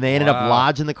 And they ended up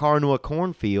lodging the car into a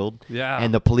cornfield. Yeah.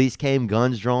 And the police came,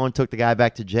 guns drawn, took the guy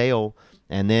back to jail.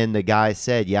 And then the guy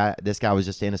said, yeah, this guy was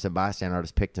just an innocent bystander. I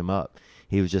just picked him up.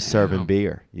 He was just serving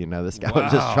beer. You know, this guy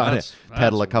was just trying to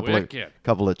peddle a couple of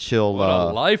chill. What a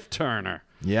life turner.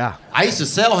 Yeah. I used to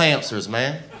sell hamsters,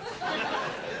 man.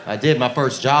 I did my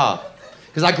first job.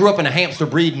 Because I grew up in a hamster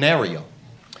breeding area.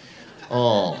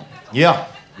 Yeah.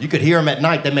 You could hear them at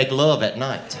night. They make love at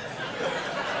night.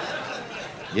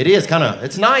 It is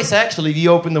it's nice, actually, if you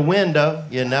open the window,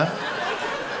 you know.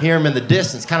 Hear them in the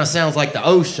distance. Kind of sounds like the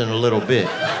ocean a little bit.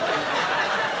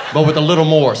 But with a little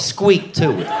more squeak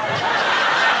to it.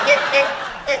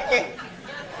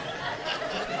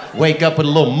 Wake up with a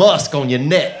little musk on your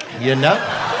neck, you know?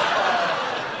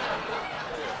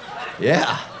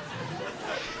 Yeah.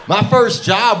 My first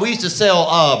job, we used to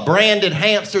sell branded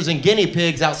hamsters and guinea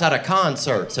pigs outside of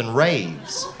concerts and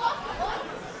raves.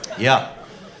 Yeah.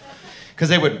 Because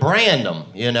they would brand them,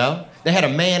 you know? They had a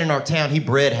man in our town, he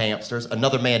bred hamsters.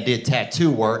 Another man did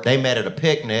tattoo work. They met at a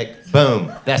picnic.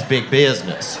 Boom. That's big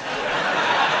business.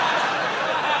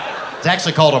 It's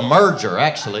actually called a merger,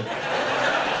 actually.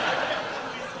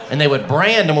 And they would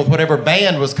brand them with whatever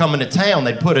band was coming to town.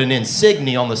 They'd put an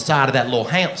insignia on the side of that little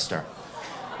hamster,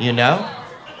 you know?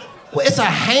 Well, it's a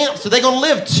hamster. They're going to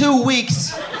live 2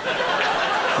 weeks.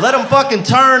 Let them fucking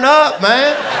turn up,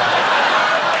 man.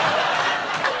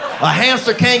 A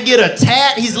hamster can't get a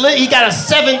tat. He got a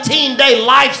 17-day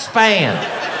lifespan.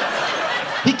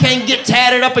 He can't get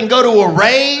tatted up and go to a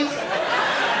rave.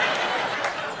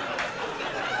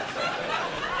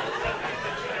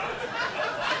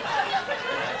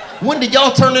 When did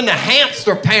y'all turn into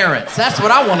hamster parents? That's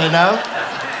what I want to know.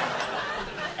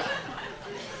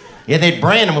 Yeah, they'd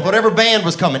brand them with whatever band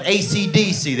was coming.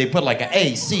 AC/DC, they put like an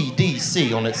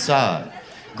AC/DC on its side.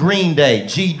 Green Day,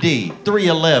 GD,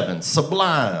 311,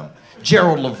 Sublime,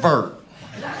 Gerald Levert.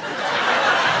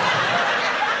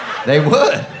 They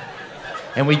would.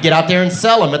 And we'd get out there and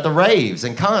sell them at the raves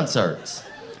and concerts.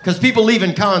 Because people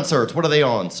leaving concerts, what are they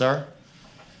on, sir?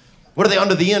 What are they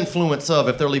under the influence of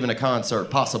if they're leaving a concert,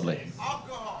 possibly?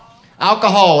 Alcohol.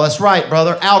 Alcohol, that's right,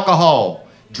 brother. Alcohol.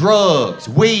 Drugs,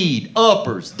 weed,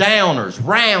 uppers, downers,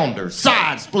 rounders,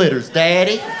 side splitters,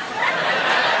 daddy.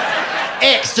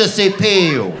 Ecstasy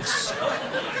pills.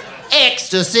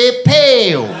 Ecstasy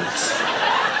pills.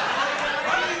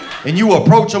 And you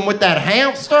approach them with that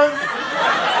hamster?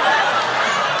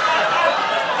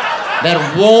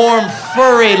 That warm,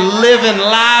 furry, living,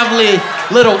 lively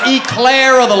little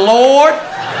eclair of the Lord.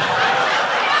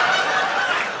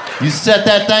 You set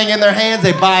that thing in their hands,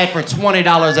 they buy it for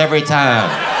 $20 every time.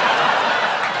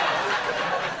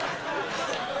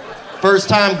 First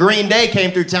time Green Day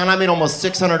came through town, I made almost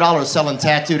 $600 selling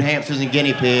tattooed hamsters and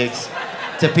guinea pigs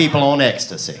to people on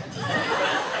ecstasy.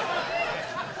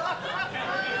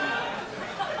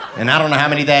 And I don't know how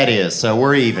many that is, so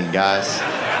we're even, guys.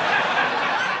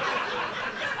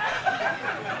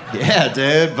 Yeah,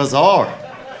 dude, bizarre.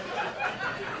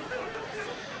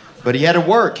 But he had to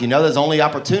work, you know, there's only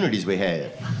opportunities we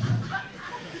had.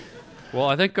 Well,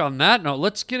 I think on that note,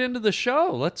 let's get into the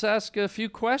show. Let's ask a few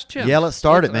questions. Yeah, let's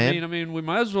start it, man. I mean, we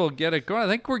might as well get it going. I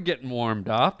think we're getting warmed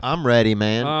up. I'm ready,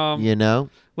 man. You know?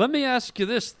 Let me ask you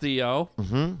this, Theo.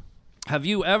 Mm-hmm. Have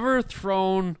you ever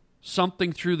thrown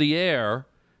something through the air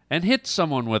and hit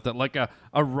someone with it, like a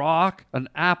rock, an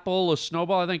apple, a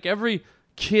snowball? I think every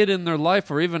kid in their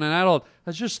life, or even an adult,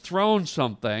 has just thrown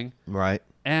something. Right.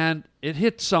 And it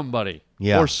hit somebody.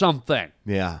 Yeah. Or something.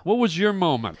 Yeah. What was your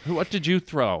moment? What did you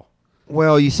throw?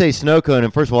 Well, you say snow cone,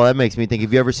 and first of all, that makes me think,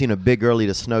 have you ever seen a big girl eat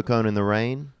a snow cone in the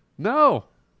rain? No.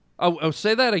 Oh,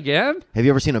 say that again? Have you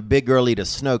ever seen a big girl eat a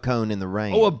snow cone in the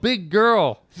rain? Oh, a big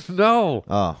girl. No.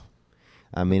 Oh.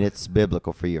 I mean, it's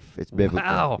biblical for you. It's biblical.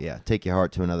 Wow. Yeah, take your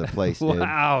heart to another place, dude.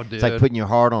 Wow, dude. It's like putting your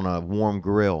heart on a warm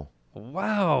grill.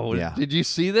 Wow. Yeah. Did you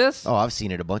see this? Oh, I've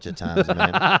seen it a bunch of times,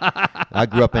 man. I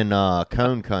grew up in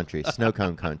cone country, snow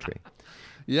cone country.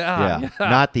 Yeah.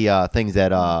 Not the things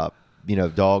that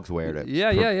dogs wear to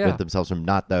prevent themselves from.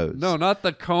 Not those. No, not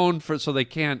the cone so they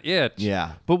can't itch.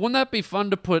 Yeah. But wouldn't that be fun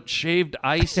to put shaved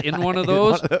ice in one of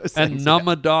those, and numb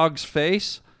a dog's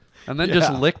face and then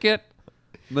just lick it?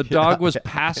 The dog was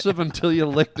passive until you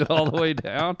licked it all the way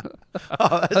down.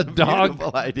 Oh, that's a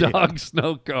beautiful idea. Dog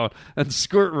snow cone and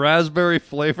squirt raspberry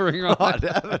flavoring on it.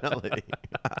 Definitely.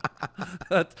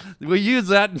 We use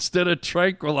that instead of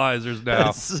tranquilizers now.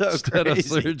 That's so instead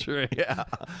crazy. of surgery. Yeah.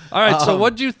 All right. So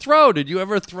what'd you throw? Did you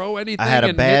ever throw anything? I had a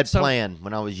and bad hit plan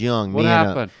when I was young. What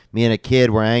happened? Me and a kid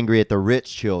were angry at the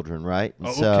rich children, right? And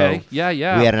Okay.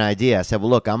 Yeah. We had an idea. I said, well,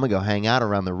 look, I'm going to go hang out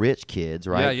around the rich kids,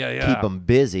 right? Yeah. Keep them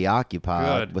busy,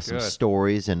 occupied Good, with some good.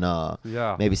 stories and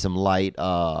maybe some light,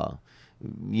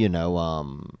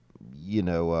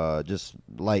 just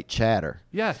light chatter.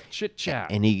 Yeah. Chit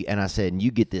chat. And I said, and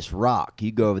you get this rock.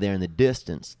 You go over there in the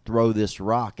distance, throw this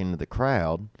rock into the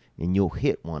crowd, and you'll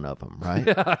hit one of them, right?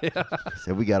 Yeah.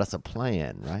 So we got us a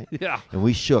plan, right? Yeah. And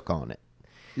we shook on it.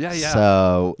 Yeah.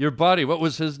 So Your buddy, what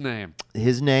was his name?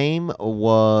 his name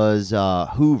was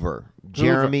Hoover.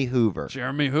 Jeremy Hoover.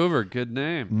 Jeremy Hoover. Good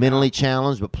name. Mentally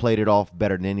challenged, but played it off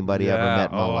better than anybody I ever Yeah.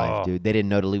 met in my life, dude. They didn't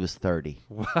know till he was 30.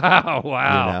 Wow.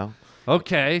 You know?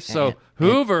 Okay, so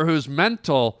Hoover, who's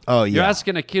mental. Oh, You're yeah.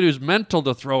 asking a kid who's mental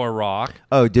to throw a rock.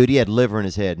 Oh, dude, he had liver in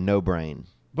his head, no brain.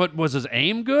 But was his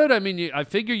aim good? I mean, I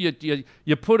figure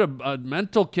you put a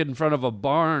mental kid in front of a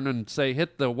barn and say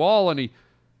hit the wall, and he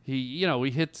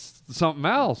hits something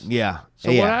else. Yeah.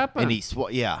 So what happened? And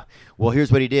Well,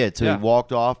 here's what he did. So Yeah. he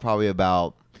walked off probably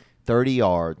about 30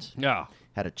 yards. Yeah.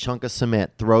 had a chunk of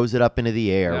cement, throws it up into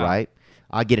the air, Yeah. right?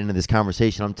 I get into this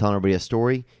conversation. I'm telling everybody a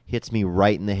story. Hits me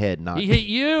right in the head. He hit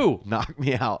you. Knocked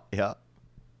me out. Yeah.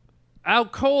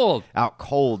 Out cold. Out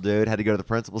cold, dude. Had to go to the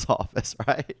principal's office,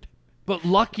 right? But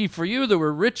lucky for you, there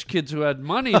were rich kids who had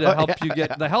money to help you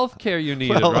get the health care you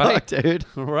needed, Well, right? look, dude.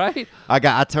 Right?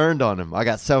 I turned on him. I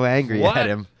got so angry What? at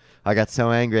him. I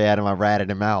ratted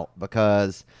him out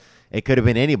because it could have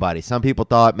been anybody. Some people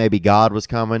thought maybe God was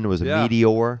coming. It was a Yeah.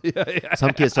 meteor. Yeah.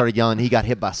 Some kids started yelling, he got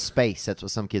hit by space. That's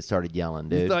what some kids started yelling,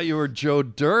 You dude. thought you were Joe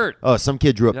Dirt. Oh, some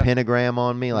kid drew a Yeah. pentagram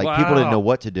on me. Like, people didn't Wow. know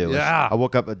what to do. Yeah. I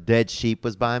woke up, a dead sheep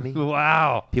was by me.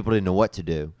 Wow. People didn't know what to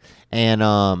do. And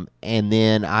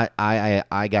then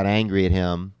I got angry at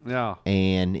him, Yeah.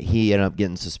 and he ended up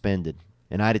getting suspended.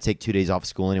 And I had to take 2 days off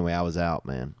school anyway. I was out,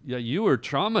 man. Yeah, you were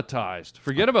traumatized.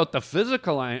 Forget about the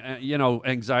physical,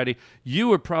 anxiety. You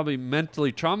were probably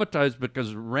mentally traumatized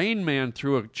because Rain Man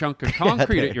threw a chunk of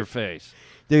concrete at dude. your face.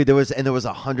 Dude, there was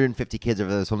 150 kids over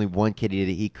there. There was only one kid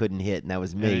he couldn't hit, and that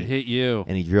was And me. it hit you.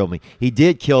 And he drilled me. He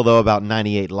did kill, though, about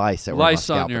 98 lice that were Lice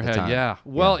on my on scalp your at the head, time. yeah.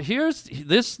 Well, here's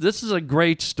this. This is a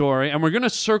great story, and we're going to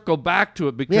circle back to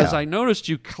it because Yeah. I noticed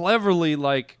you cleverly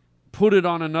put it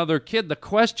on another kid. The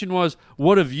question was,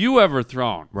 what have you ever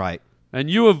thrown? Right. And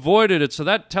you avoided it, so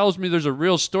that tells me there's a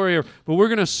real story here. But we're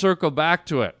going to circle back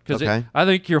to it because Okay. I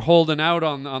think you're holding out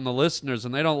on the listeners,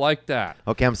 and they don't like that.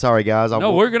 Okay, I'm sorry, guys.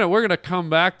 No, we're gonna come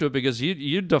back to it because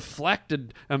you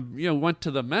deflected and went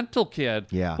to the mental kid.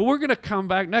 Yeah. But we're gonna come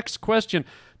back. Next question: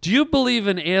 Do you believe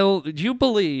Do you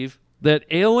believe that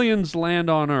aliens land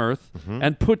on Earth Mm-hmm.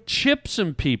 and put chips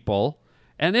in people?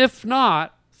 And if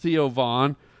not, Theo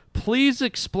Vaughn, please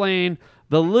explain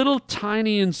the little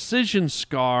tiny incision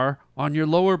scar on your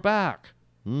lower back.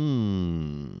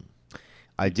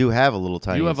 I do have a little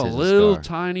tiny You have a incision little scar.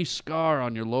 tiny scar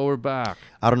on your lower back.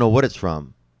 I don't know what it's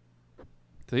from.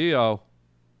 Theo.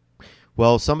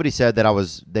 Well, somebody said that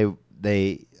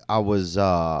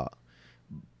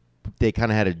they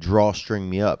kind of had a drawstring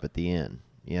me up at the end,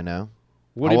 you know?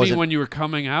 What I do you mean wasn't- when you were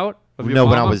coming out of your No,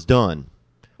 when I mama? was done.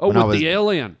 Oh, when I with was- the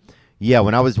alien. Yeah,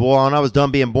 when I was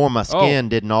done being born, my Oh. skin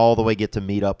didn't all the way get to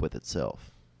meet up with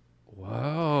itself.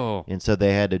 Whoa. And so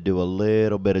they had to do a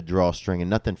little bit of drawstring and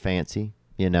nothing fancy,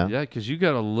 you know? Yeah, because you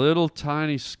got a little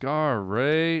tiny scar,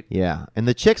 right? Yeah. And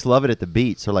the chicks love it at the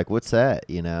beach. They're like, what's that,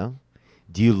 you know?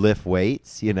 Do you lift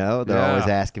weights, you know? They're Yeah. always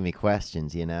asking me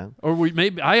questions, you know? Or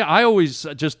I always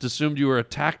just assumed you were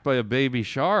attacked by a baby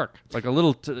shark, like a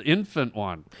little infant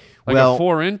one, like Well, a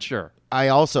 4-incher. I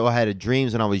also had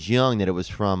dreams when I was young that it was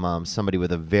from somebody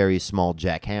with a very small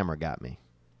jackhammer got me.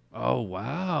 Oh,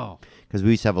 wow. Because we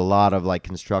used to have a lot of, like,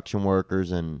 construction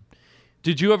workers and...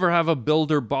 Did you ever have a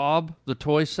Builder Bob, the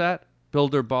toy set?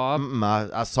 Builder Bob?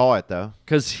 I saw it, though.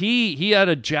 Because he had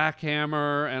a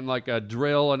jackhammer and like a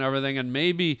drill and everything, and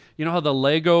maybe, you know how the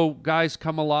Lego guys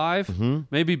come alive? Mm-hmm.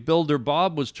 Maybe Builder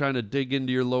Bob was trying to dig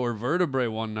into your lower vertebrae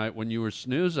one night when you were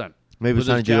snoozing. Maybe it was with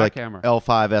trying his to do, like, jackhammer.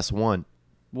 L5S1.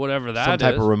 Whatever that Some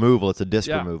type is. of removal. It's a disc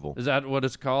Yeah. removal. Is that what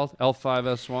it's called?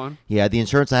 L5S1? Yeah, the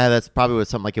insurance I had, that's probably what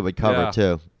something like it would cover, Yeah.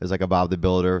 too. It's like a Bob the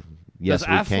Builder. Yes, Does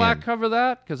we Aflac can. cover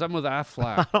that? Because I'm with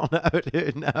Aflac. I don't know,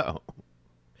 dude. No.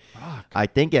 I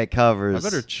think it covers I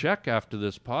better check after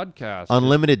this podcast.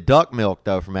 unlimited duck milk,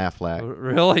 though, from Aflac.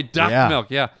 Really? Duck Yeah. milk,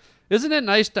 yeah. Isn't it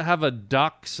nice to have a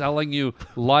duck selling you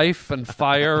life and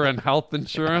fire and health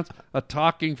insurance? A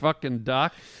talking fucking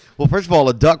duck? Well, first of all,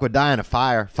 a duck would die in a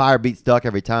fire. Fire beats duck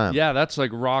every time. Yeah, that's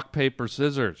like rock, paper,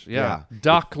 scissors. Yeah. Yeah.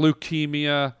 Duck,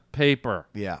 leukemia, paper.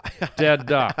 Yeah. Dead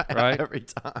duck, right? Every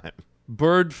time.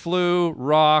 Bird flu,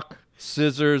 rock,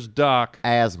 scissors, duck,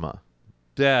 Asthma.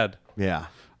 dead. Yeah.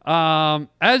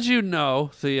 As you know,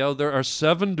 Theo, there are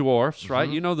 7 dwarfs, right?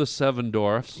 You know the 7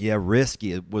 dwarfs. Yeah,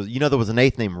 Risky. It was. You know, there was an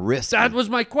eighth named Risky. That was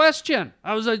my question.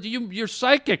 I was like, you're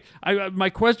psychic. My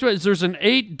question is, there's an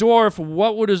 8 dwarf.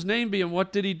 What would his name be, and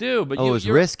what did he do? But it was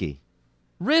Risky.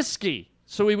 Risky.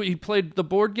 So he played the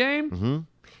board game? Mm-hmm.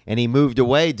 And he moved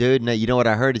away, dude. And you know what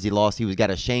I heard is he got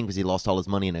ashamed because he lost all his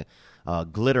money in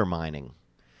glitter mining.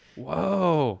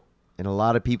 Whoa. And a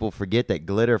lot of people forget that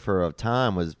glitter for a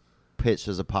time was pitched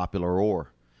as a popular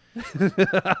ore. You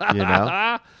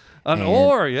know? An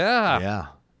ore, yeah. Yeah.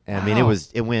 And I mean, Wow.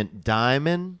 it went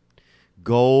diamond,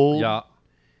 gold, Yeah.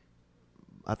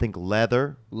 I think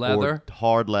leather. Leather. Or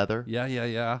hard leather.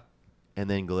 Yeah. And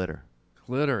then glitter.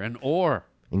 Glitter and ore.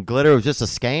 And glitter was just a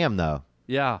scam, though.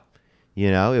 Yeah. You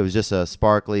know, it was just a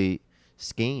sparkly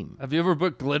scheme. Have you ever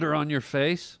put glitter on your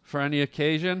face for any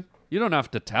occasion? You don't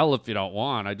have to tell if you don't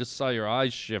want. I just saw your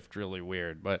eyes shift really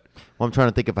weird, but Well, I'm trying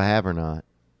to think if I have or not.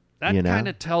 that You know? kind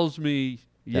of tells me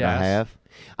that I Yes. have.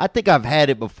 I think I've had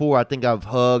it before. I think I've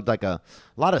hugged like a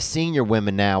lot of senior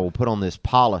women now will put on this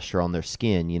polisher on their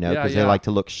skin, you know, Yeah, because yeah. they like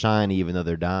to look shiny even though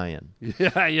they're dying.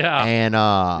 Yeah,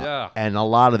 yeah. And a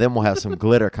lot of them will have some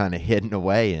glitter kind of hidden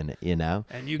away in it, you know.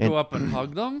 And you go up and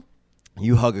hug them?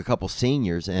 You hug a couple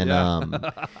seniors, and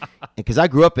Yeah. because I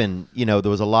grew up in, you know,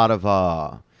 there was a lot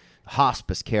of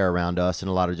hospice care around us, and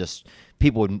a lot of just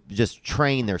people would just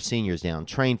train their seniors down,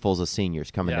 trainfuls of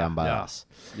seniors coming down by us.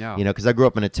 Yeah. You know, because I grew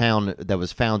up in a town that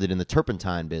was founded in the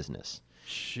turpentine business.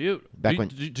 Shoot. Back do,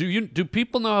 when- do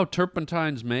people know how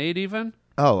turpentine's made even?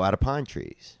 Oh, out of pine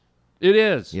trees. It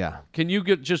is. Yeah. Can you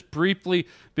get just briefly,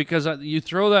 because you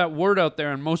throw that word out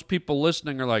there and most people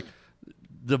listening are like,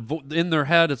 in their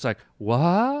head it's like,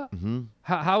 what? Mm-hmm.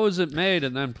 How is it made?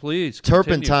 And then please continue.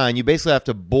 Turpentine, you basically have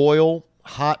to boil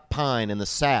hot pine and the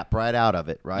sap right out of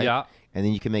it, right? Yeah. And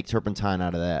then you can make turpentine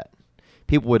out of that.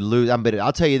 People would lose. But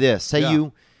I'll tell you this. Say Yeah.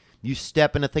 you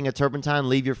step in a thing of turpentine,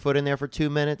 leave your foot in there for 2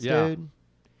 minutes, Yeah. dude.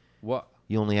 What?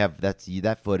 You only have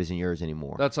that foot isn't yours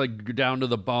anymore. That's like down to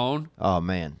the bone. Oh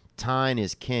man, Tine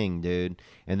is king, dude.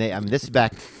 And this is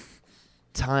back.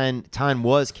 Tine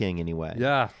was king anyway.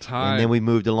 Yeah, time. And then we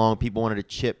moved along. People wanted to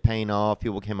chip paint off.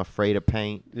 People became afraid of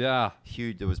paint. Yeah.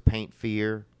 Huge. There was paint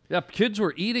fear. Yeah, kids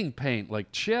were eating paint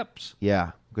like chips.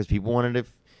 Yeah, because people wanted to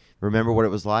remember what it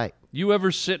was like. You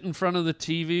ever sit in front of the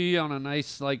TV on a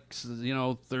nice,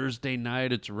 Thursday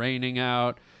night, it's raining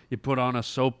out, you put on a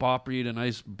soap opera, eat a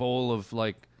nice bowl of,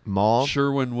 Mauve?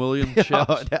 Sherwin-Williams chips?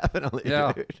 Oh, definitely,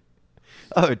 Yeah. dude.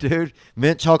 Oh, dude.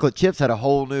 Mint chocolate chips had a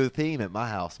whole new theme at my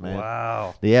house, man.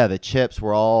 Wow. Yeah, the chips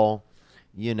were all,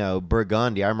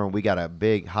 burgundy. I remember we got a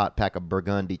big hot pack of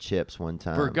burgundy chips one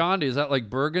time. Burgundy, is that like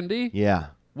Burgundy? Yeah.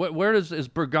 Where is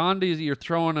Burgundy, you're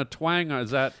throwing a twang on,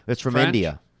 is that It's from French?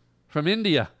 India. From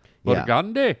India. Yeah.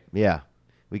 Burgundy? Yeah.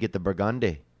 We get the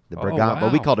burgundy. Oh, But we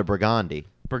wow. called it burgundy.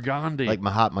 Burgundy. Like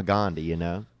Mahatma Gandhi, you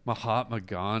know? Mahatma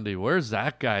Gandhi. Where's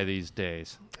that guy these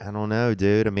days? I don't know,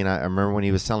 dude. I mean, I remember when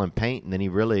he was selling paint, and then he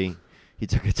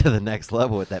took it to the next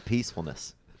level with that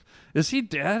peacefulness. Is he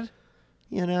dead?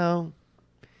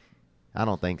 I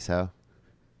don't think so.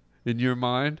 In your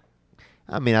mind?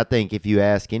 I mean, I think if you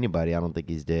ask anybody, I don't think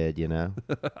he's dead,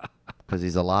 because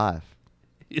he's alive.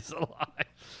 He's alive.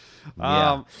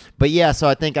 Yeah. But yeah, so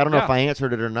I don't know Yeah. if I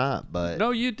answered it or not, but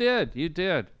No, you did. You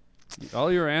did.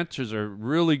 All your answers are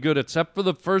really good, except for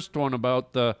the first one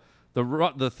about the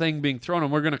thing being thrown,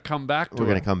 and we're going to come back to we're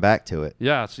going to come back to it.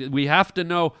 Yeah, so we have to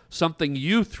know something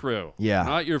you threw. Yeah.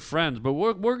 Not your friends, but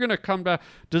we're going to come back.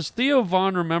 Does Theo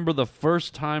Vaughn remember the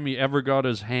first time he ever got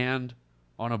his hand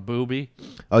on a boobie?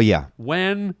 Oh, yeah.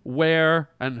 When, where,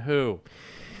 and who?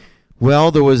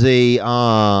 Well, there was a this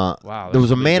there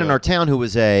was a will be man in good. our town who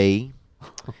was a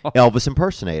Elvis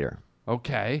impersonator.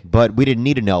 Okay. But we didn't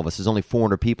need an Elvis. There's only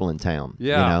 400 people in town.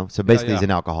 Yeah. So basically, Yeah, he's yeah.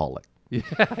 an alcoholic.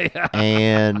 Yeah.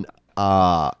 And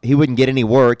he wouldn't get any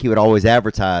work. He would always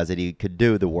advertise that he could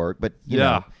do the work. But you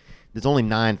know, there's only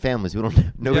 9 families. Nobody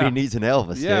Yeah. needs an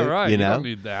Elvis. Yeah, dude, right. You You know. don't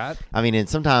need that. I mean, and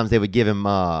sometimes they would give him.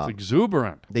 It's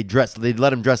exuberant. They'd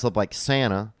let him dress up like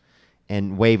Santa,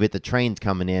 and wave at the trains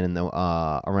coming in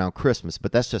around Christmas.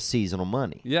 But that's just seasonal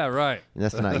money. Yeah, right. And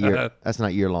that's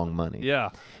not year-long money. Yeah.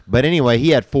 But anyway,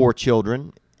 he had 4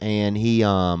 children, and he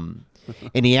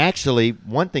actually,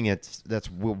 one thing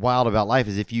that's wild about life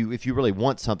is if you really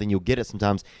want something, you'll get it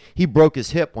sometimes. He broke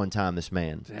his hip one time, this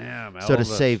man. Damn, So to Elvis.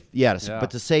 save, Yeah. but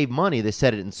to save money, they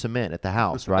set it in cement at the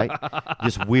house, right?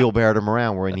 Just wheelbarrowed him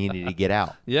around where he needed to get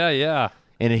out. Yeah, yeah.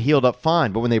 And it healed up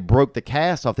fine. But when they broke the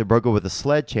cast off, they broke it with a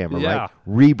sledgehammer, Yeah. right?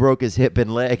 Re-broke his hip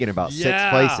and leg in about 6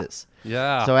 places.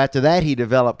 Yeah. So after that, he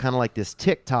developed kind of like this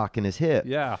tick-tock in his hip.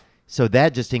 Yeah. So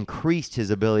that just increased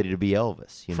his ability to be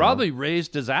Elvis. You know? Probably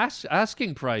raised his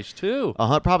asking price, too.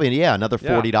 Probably, another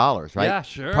 $40, right? Yeah,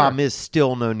 sure. Problem is,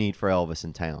 still no need for Elvis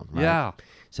in town, right? Yeah.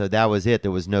 So that was it.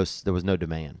 There was no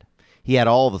demand. He had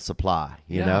all the supply,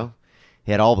 you know?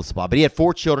 He had all the supply. But he had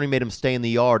 4 children. He made them stay in the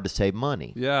yard to save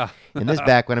money. Yeah. And this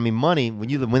back when, money, when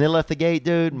they left the gate,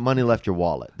 dude, money left your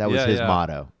wallet. That was Yeah, his yeah.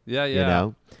 motto. Yeah, You yeah.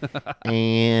 know?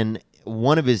 And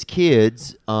one of his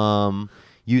kids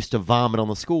used to vomit on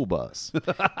the school bus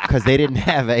because they didn't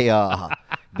have a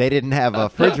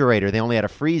refrigerator. They only had a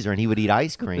freezer, and he would eat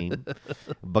ice cream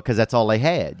because that's all they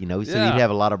had. So Yeah. he'd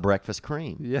have a lot of breakfast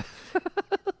cream. Yeah.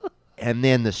 And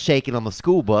then the shaking on the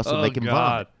school bus would make him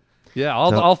vomit. Yeah,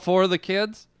 all 4 of the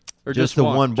kids? Or Just the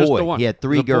one Just boy. the one. He had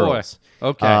 3 The boy. girls.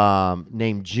 Okay.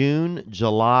 Named June,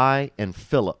 July, and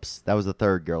Phillips. That was the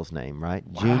third girl's name, right?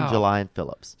 June, Wow. July, and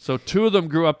Phillips. So 2 of them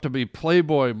grew up to be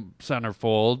Playboy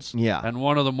centerfolds. Yeah. And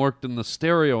one of them worked in the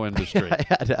stereo industry.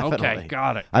 Yeah, definitely. Okay,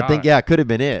 got it. I think, it could have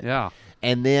been it. Yeah.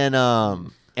 And then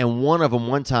And one of them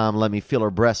one time let me feel her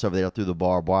breasts over there through the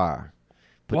barbed wire.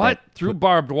 Through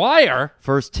barbed wire?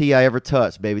 First tea I ever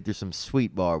touched, baby, through some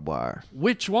sweet barbed wire.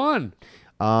 Which one?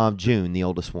 June, the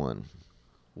oldest one.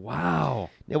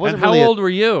 Wow. It wasn't and really how old were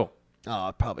you?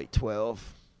 Probably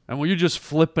 12. And were you just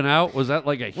flipping out? Was that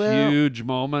like a huge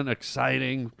moment,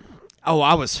 exciting? Oh,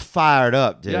 I was fired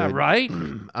up, dude. Yeah, right?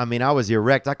 I mean, I was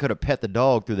erect. I could have pet the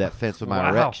dog through that fence with my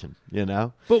erection, you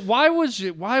know? But why was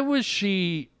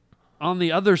she on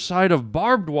the other side of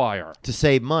barbed wire? To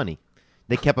save money.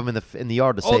 They kept them in the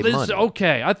yard to save money.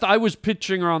 Okay. I was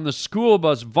picturing her on the school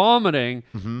bus vomiting,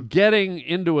 getting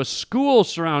into a school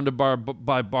surrounded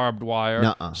by barbed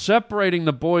wire, separating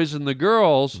the boys and the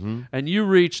girls, and you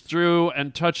reached through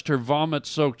and touched her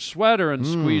vomit-soaked sweater and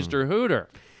squeezed her hooter.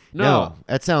 No,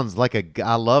 that sounds like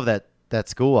I love that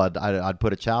school. I'd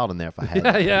put a child in there if I had.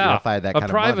 If I had that kind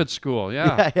of private money. school.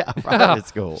 Yeah, private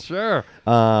school. Sure.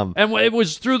 And it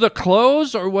was through the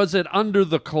clothes, or was it under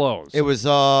the clothes? It was.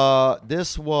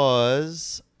 This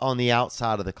was on the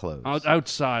outside of the clothes.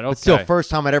 Outside. Okay. But still, first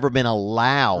time I'd ever been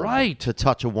allowed to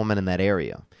touch a woman in that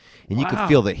area, and you could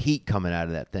feel the heat coming out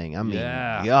of that thing. I mean,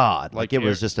 God, like it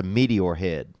was just a meteor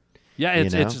head. Yeah,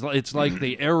 it's like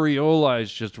the areola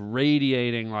is just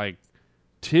radiating like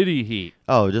titty heat.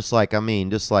 Oh, just like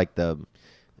the,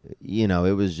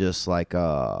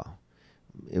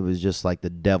 it was just like the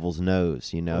devil's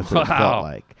nose, That's what it felt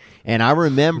like. And I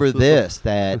remember that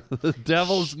the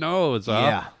devil's nose, huh?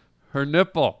 Yeah, her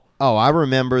nipple. Oh, I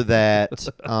remember that.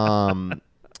 I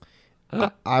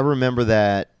remember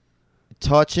that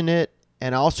touching it,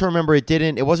 and I also remember it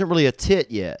wasn't really a tit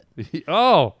yet.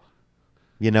 Oh.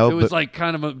 It was like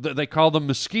kind of they call them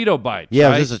mosquito bites. Yeah,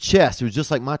 right? It was just a chest. It was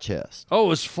just like my chest. Oh, it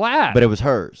was flat. But it was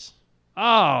hers.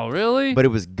 Oh, really? But it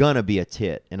was gonna be a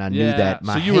tit, and I knew that.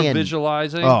 So you were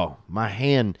visualizing? Oh, my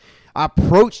hand. I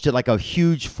approached it like a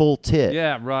huge full tit.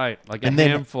 Yeah, right. Like a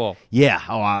handful. Yeah.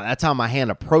 Oh, that's how my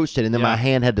hand approached it, and then my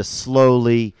hand had to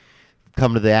slowly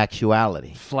come to the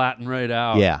actuality. Flatten right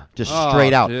out. Yeah, just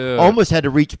straight out. Dude. Almost had to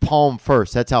reach palm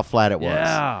first. That's how flat it was.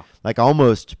 Yeah. Like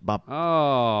almost.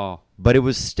 Oh. But it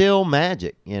was still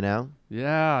magic,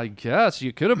 Yeah, I guess.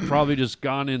 You could have probably just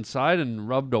gone inside and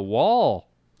rubbed a wall.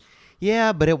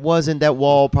 Yeah, but it wasn't. That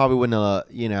wall probably wouldn't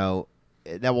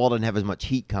that wall didn't have as much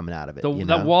heat coming out of it.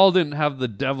 That wall didn't have the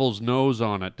devil's nose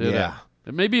on it, did it?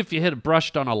 And maybe if you had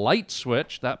brushed on a light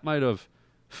switch, that might have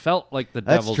felt like the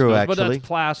devil's true, nose. actually. But that's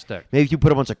plastic. Maybe if you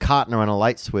put a bunch of cotton around a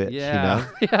light switch, Yeah.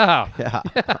 Yeah.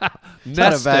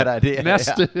 Not a bad idea.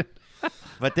 Nested.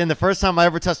 But then the first time I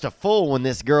ever touched a full one,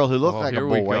 this girl who looked like a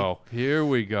boy. Here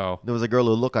we go. There was a girl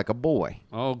who looked like a boy.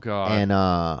 Oh, God. And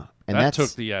that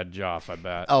took the edge off, I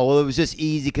bet. Oh, well, it was just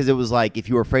easy because it was like if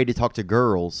you were afraid to talk to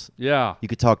girls, you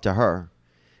could talk to her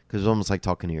because it was almost like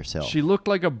talking to yourself. She looked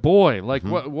like a boy. Like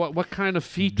what kind of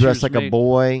features? Dressed like a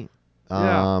boy.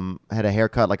 Had a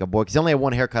haircut like a boy because they only had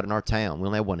one haircut in our town. We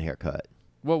only had one haircut.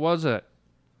 What was it?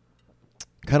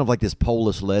 Kind of like this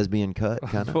Polish lesbian cut.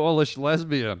 Kind of. Polish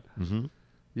lesbian. Mm-hmm.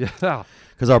 Yeah.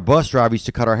 Because our bus driver used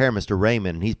to cut our hair, Mr.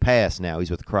 Raymond, and he's passed now. He's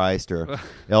with Christ or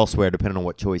elsewhere, depending on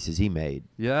what choices he made.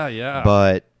 Yeah.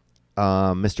 But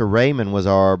Mr. Raymond was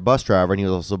our bus driver, and he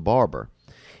was also a barber.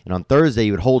 And on Thursday,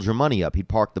 he would hold your money up. He'd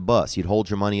park the bus. He'd hold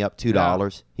your money up, $2. Yeah.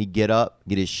 He'd get up,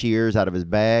 get his shears out of his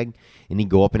bag, and he'd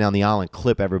go up and down the aisle and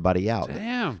clip everybody out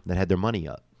that had their money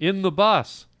up. In the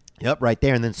bus. Yep, right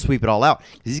there, and then sweep it all out.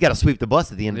 Because he's got to sweep the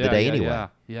bus at the end of the day anyway.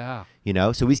 Yeah.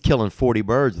 So he's killing 40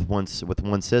 birds with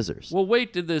one scissors. Well,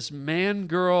 wait, did this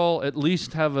man-girl at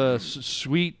least have a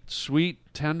sweet,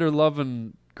 tender,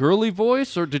 loving, girly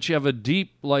voice, or did she have a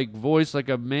deep, voice like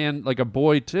a man, like a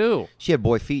boy too? She had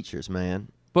boy features, man.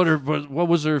 But what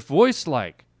was her voice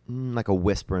like? Like a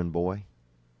whispering boy.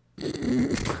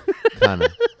 Kind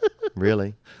of.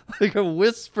 Really? Like a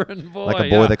whispering boy. Like a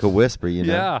boy that could whisper,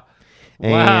 Yeah.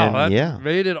 And, wow, that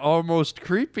made it almost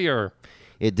creepier.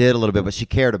 It did a little bit, but she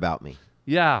cared about me.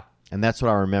 Yeah. And that's what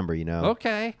I remember,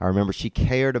 Okay. I remember she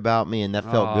cared about me, and that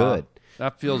felt good.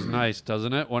 That feels nice,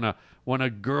 doesn't it? When a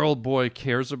girl boy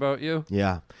cares about you?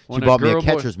 Yeah. She bought me a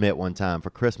catcher's mitt one time for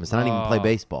Christmas, and I didn't even play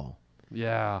baseball.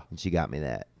 Yeah. And she got me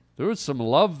that. There was some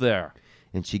love there.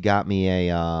 And she got me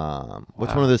a,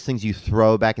 what's one of those things you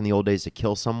throw back in the old days to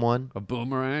kill someone? A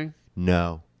boomerang?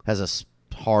 No. Has a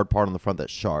hard part on the front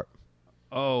that's sharp.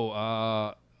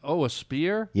 A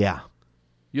spear? Yeah.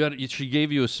 She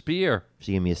gave you a spear.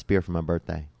 She gave me a spear for my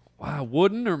birthday. Wow,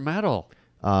 wooden or metal?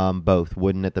 Both.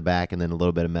 Wooden at the back and then a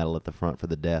little bit of metal at the front for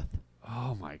the death.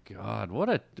 Oh my God!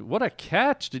 What a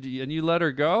catch! And you let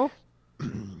her go?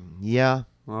 Yeah,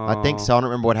 I think so. I don't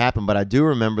remember what happened, but I do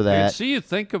remember that. I see you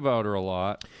think about her a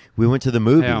lot. We went to the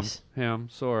movies. Him.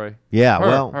 Sorry. Yeah.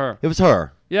 Her. It was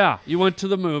her. Yeah, you went to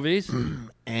the movies.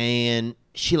 And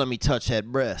she let me touch that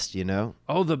breast, Oh,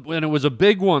 and it was a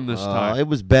big one this time. It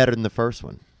was better than the first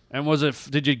one. And was it?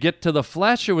 Did you get to the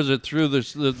flesh, or was it through the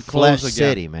Flesh clothes again?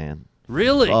 City, man.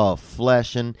 Really? Oh,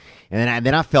 fleshing. And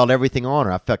then I felt everything on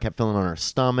her. Kept feeling on her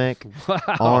stomach,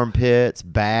 armpits,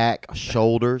 back,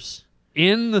 shoulders.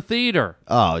 In the theater.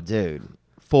 Oh, dude.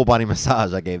 Full body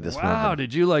massage I gave this woman. Wow,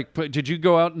 did you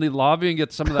go out in the lobby and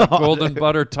get some of that golden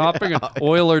butter topping and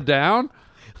oil her down?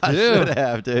 I should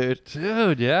have, dude.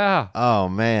 Dude, yeah. Oh,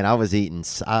 man, I was eating,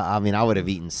 I would have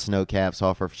eaten snow caps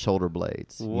off her shoulder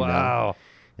blades. Wow.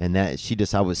 And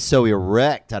that, I was so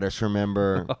erect, I just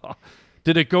remember.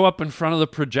 Did it go up in front of the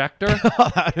projector?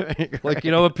 Like,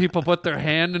 when people put their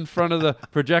hand in front of the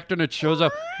projector and it shows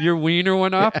up, your wiener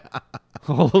went up? Yeah.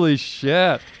 Holy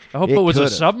shit. I hope it was a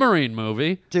submarine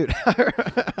movie. Dude.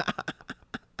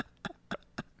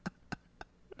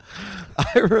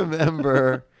 I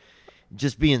remember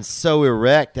just being so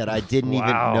erect that I didn't even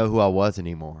know who I was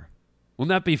anymore. Wouldn't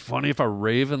that be funny if a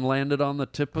raven landed on the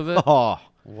tip of it? Oh.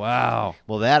 Wow.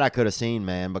 Well, that I could have seen,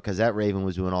 man, because that raven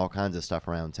was doing all kinds of stuff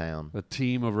around town. A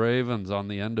team of ravens on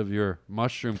the end of your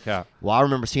mushroom cap. Well, I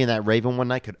remember seeing that raven one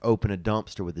night could open a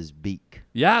dumpster with his beak.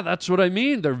 Yeah, that's what I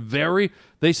mean.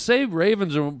 They say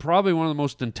ravens are probably one of the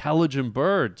most intelligent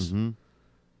birds. Mm-hmm.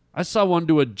 I saw one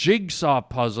do a jigsaw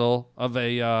puzzle of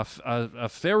a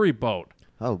ferry boat.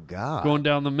 Oh, God. Going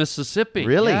down the Mississippi.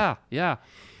 Really? Yeah.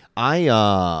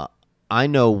 I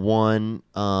know one.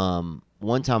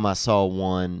 One time I saw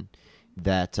one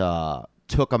that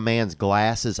took a man's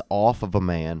glasses off of a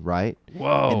man, right?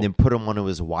 Whoa. And then put them on to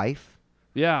his wife.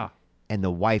 Yeah. And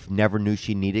the wife never knew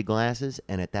she needed glasses,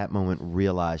 and at that moment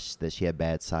realized that she had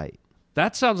bad sight.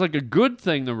 That sounds like a good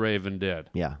thing the raven did.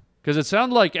 Yeah. Because it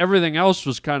sounded like everything else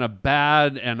was kind of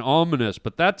bad and ominous,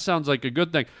 but that sounds like a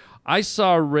good thing. I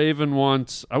saw a raven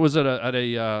once. I was at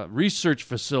a research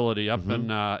facility up in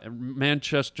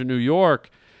Manchester, New York,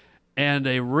 and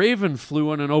a raven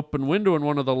flew in an open window in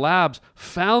one of the labs,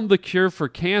 found the cure for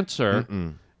cancer,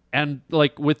 and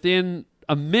like within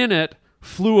a minute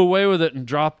flew away with it and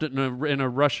dropped it in a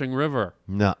rushing river.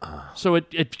 Nuh-uh. So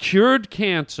it cured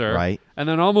cancer, right? And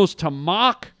then almost to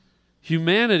mock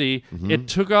humanity, it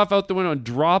took off out the window and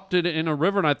dropped it in a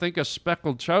river, and I think a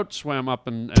speckled trout swam up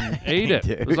and ate it.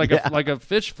 Dude, it was like a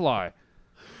fish fly.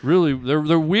 Really,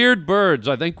 they're weird birds.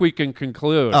 I think we can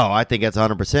conclude. Oh, I think that's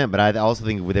 100%. But I also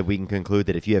think that we can conclude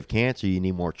that if you have cancer, you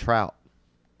need more trout.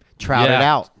 Trout it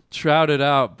out. Trout it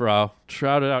out, bro.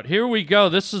 Trout it out. Here we go.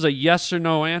 This is a yes or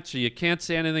no answer. You can't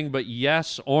say anything but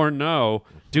yes or no.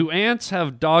 Do ants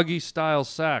have doggy-style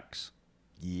sex?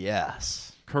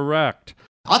 Yes. Correct.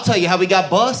 I'll tell you how we got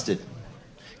busted.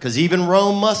 Because even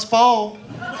Rome must fall.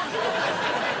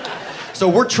 So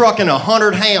we're trucking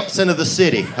 100 hamps into the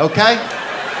city, okay?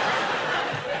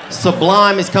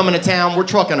 Sublime is coming to town. We're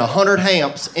trucking 100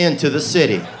 hamps into the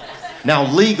city. Now,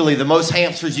 legally, the most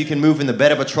hamsters you can move in the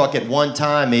bed of a truck at one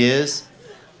time is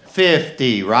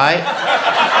 50, right?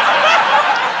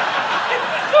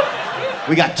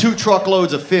 We got 2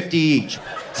 truckloads of 50 each.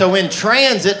 So in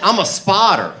transit, I'm a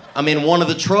spotter. I'm in one of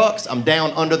the trucks. I'm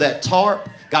down under that tarp.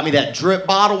 Got me that drip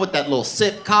bottle with that little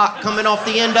sip cock coming off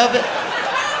the end of it.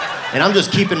 And I'm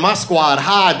just keeping my squad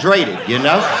hydrated, you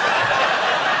know?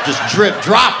 Just drip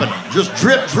dropping them. Just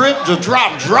drip, just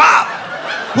drop.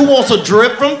 Who wants a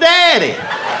drip from daddy?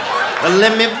 Well,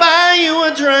 let me buy you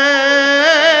a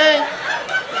drink,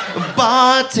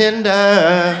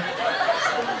 bartender.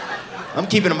 I'm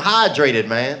keeping them hydrated,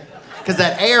 man. Because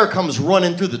that air comes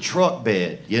running through the truck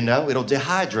bed, you know? It'll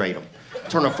dehydrate them.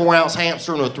 Turn a 4-ounce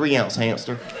hamster into a 3-ounce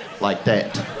hamster, like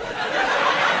that.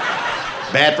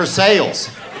 Bad for sales.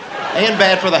 And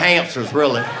bad for the hamsters,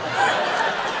 really.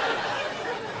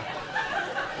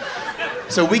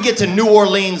 So we get to New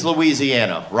Orleans,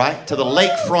 Louisiana, right? To the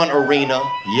lakefront arena.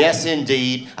 Yes,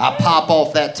 indeed. I pop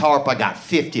off that tarp. I got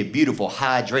 50 beautiful,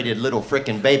 hydrated little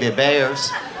frickin' baby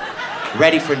bears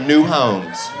ready for new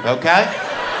homes, okay?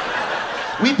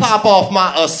 We pop off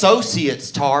my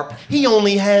associate's tarp. He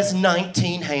only has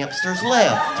 19 hamsters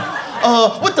left.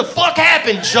 What the fuck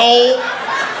happened, Joel?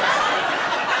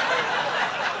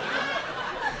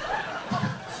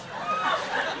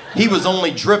 He was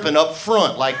only dripping up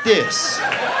front like this,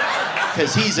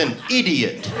 because he's an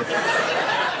idiot.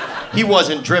 He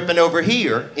wasn't dripping over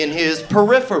here in his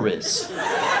peripheries.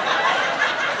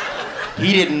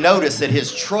 He didn't notice that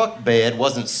his truck bed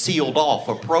wasn't sealed off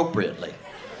appropriately.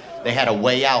 They had a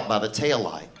way out by the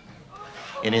taillight.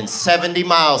 And in 70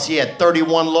 miles, he had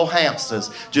 31 little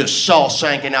hamsters just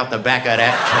shawshanking out the back of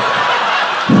that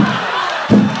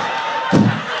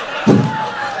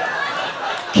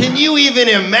truck. Can you even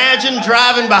imagine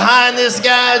driving behind this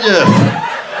guy?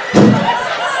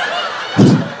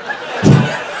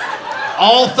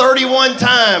 All 31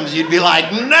 times, you'd be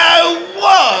like, no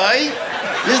way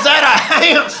is that a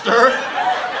hamster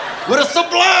with a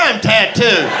Sublime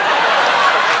tattoo?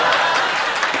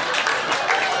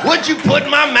 What'd you put in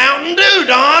my Mountain Dew,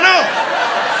 Donna?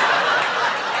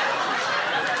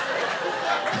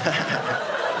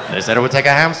 They said it would take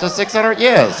a hamster 600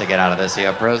 years to get out of this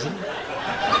here prison.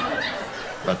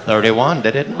 But 31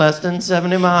 did it in less than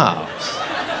 70 miles.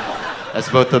 That's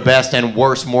both the best and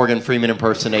worst Morgan Freeman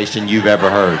impersonation you've ever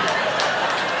heard.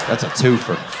 That's a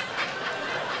twofer.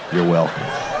 You're welcome.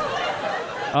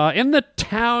 In the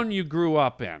town you grew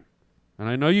up in, and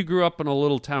I know you grew up in a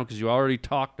little town because you already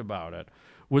talked about it,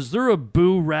 was there a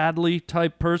Boo Radley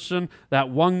type person? That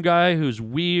one guy who's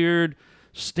weird,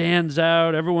 stands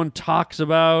out, everyone talks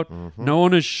about, no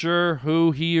one is sure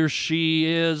who he or she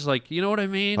is. Like, you know what I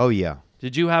mean? Oh, yeah.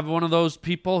 Did you have one of those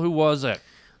people? Who was it?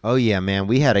 Oh, yeah, man.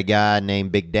 We had a guy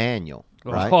named Big Daniel,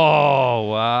 right? Oh,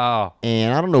 wow.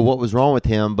 And I don't know what was wrong with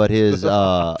him, but his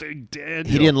Big Daniel.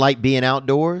 he didn't like being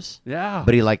outdoors. Yeah.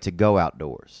 But he liked to go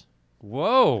outdoors.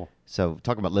 Whoa. So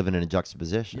talking about living in a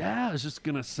juxtaposition. Yeah, I was just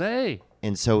going to say.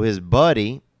 And so his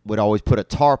buddy would always put a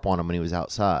tarp on him when he was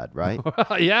outside, right?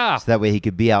 Yeah. So that way he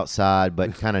could be outside,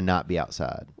 but kind of not be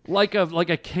outside. Like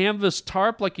a canvas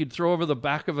tarp like you'd throw over the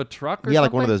back of a truck or Yeah, something?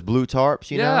 like one of those blue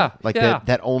tarps, you know? Like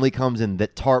that only comes in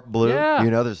that tarp blue. Yeah. You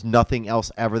know, there's nothing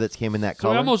else ever that's came in that So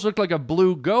color. it almost looked like a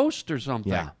blue ghost or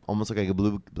something. Yeah, almost like a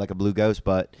blue ghost,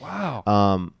 but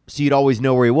wow. So you'd always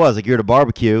know where he was. Like you're at a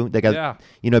barbecue, they got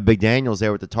Yeah. Big Daniel's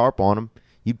there with the tarp on him.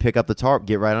 You'd pick up the tarp,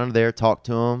 get right under there, talk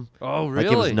to him. Oh, really?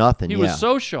 Like it was nothing. He yeah. was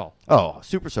social. Oh,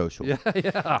 super social. Yeah,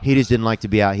 yeah. He just didn't like to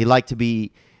be out. He liked to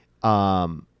be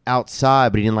outside,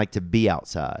 but he didn't like to be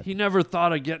outside. He never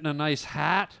thought of getting a nice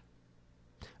hat.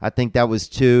 I think that was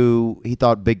too. He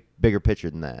thought bigger picture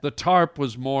than that. The tarp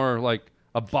was more like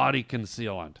a body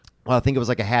concealant. Well, I think it was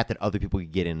like a hat that other people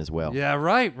could get in as well. Yeah,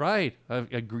 right.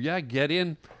 Yeah, get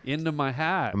into my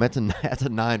hat. I mean, that's a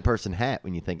 9-person hat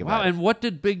when you think about Wow, it. and what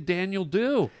did Big Daniel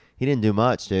do? He didn't do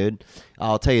much, dude.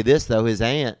 I'll tell you this, though. His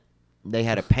aunt, they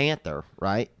had a panther,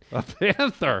 right? A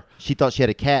panther. She thought she had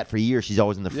a cat for years. She's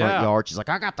always in the front Yeah. yard. She's like,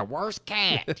 I got the worst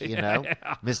cat, you know?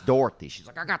 Miss Dorothy. She's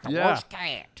like, I got the worst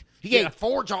cat. He ate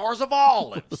 4 jars of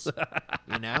olives.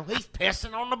 You know? He's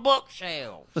pissing on the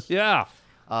bookshelves. Yeah.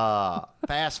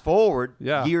 Fast forward,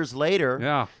 Yeah. years later,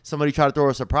 Yeah. somebody tried to throw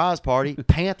a surprise party.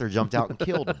 Panther jumped out and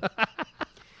killed him.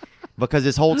 Because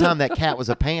this whole time that cat was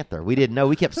a panther. We didn't know.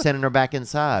 We kept sending her back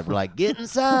inside. We're like, get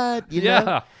inside, you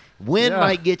know? Wind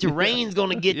might get you. Rain's going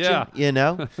to get you, you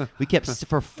know? We kept,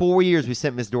 for 4 years, we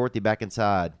sent Miss Dorothy back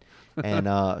inside.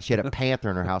 And she had a panther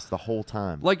in her house the whole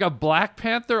time. Like a black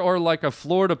panther or like a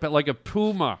Florida like a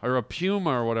puma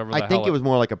or whatever the hell. I think it was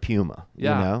more like a puma,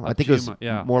 Yeah, you know? a I think it was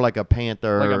puma, more like a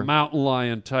panther. like a mountain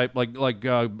lion type,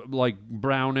 like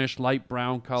brownish, light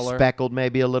brown color. Speckled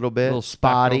maybe a little bit. Little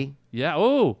spotty. speckled. Yeah,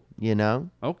 oh. You know?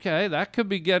 Okay, that could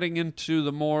be getting into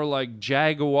the more like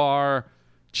jaguar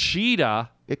cheetah.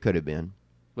 It could have been.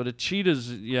 But a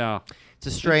cheetah's, yeah. It's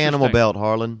a stray animal belt,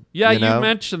 Harlan. Yeah, you know?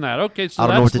 mentioned that. Okay, so I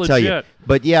don't know what that's to legit. tell you.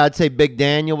 But yeah, I'd say Big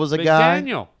Daniel was a Big guy.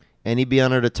 Daniel. And he'd be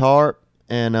under the tarp.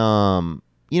 And,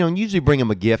 and usually bring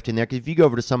him a gift in there. Because if you go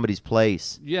over to somebody's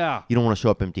place, Yeah. you don't want to show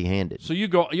up empty-handed. So you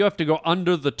have to go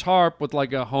under the tarp with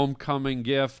like a homecoming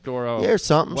gift or a There's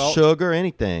something, sugar,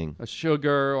 anything. a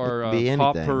sugar or It could be a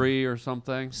anything. potpourri or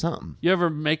something. Something. You ever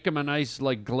make him a nice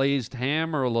like glazed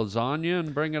ham or a lasagna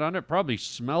and bring it under? It probably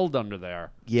smelled under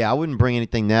there. Yeah, I wouldn't bring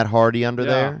anything that hearty under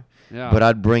there. Yeah. But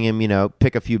I'd bring him,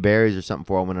 pick a few berries or something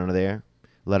for him under there.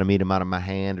 Let him eat them out of my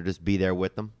hand or just be there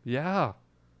with them. Yeah.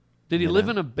 Did he live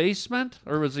in a basement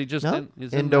or was he just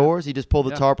indoors? He just pulled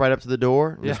the tarp right up to the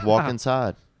door and just walk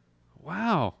inside.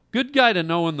 Wow. Good guy to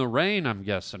know in the rain, I'm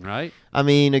guessing, right? I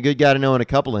mean, a good guy to know in a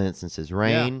couple of instances.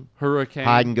 Rain, hurricane,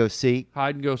 hide and go seek.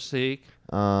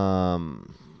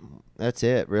 That's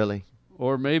it, really.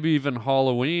 Or maybe even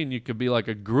Halloween, you could be like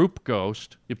a group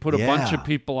ghost. You put a bunch of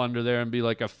people under there and be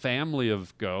like a family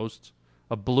of ghosts.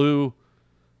 A blue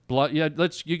blood. Yeah,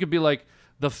 you could be like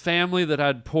the family that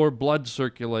had poor blood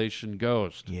circulation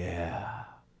ghost. Yeah.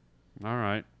 All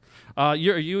right. Are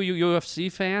you a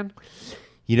UFC fan?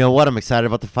 You know what? I'm excited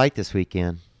about the fight this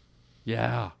weekend.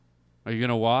 Yeah. Are you going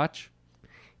to watch?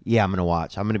 Yeah, I'm going to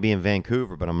watch. I'm going to be in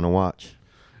Vancouver, but I'm going to watch.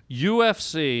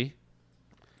 UFC,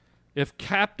 if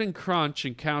Captain Crunch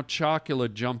and Count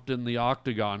Chocula jumped in the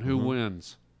octagon, who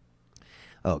wins?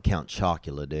 Oh, Count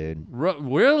Chocula, dude.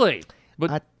 Really?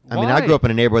 But I mean, I grew up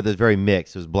in a neighborhood that's very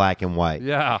mixed. It was black and white.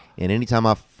 Yeah. And anytime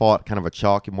I fought kind of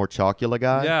a more Chocula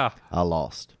guy, I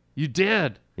lost. You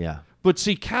did. Yeah. But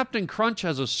see, Captain Crunch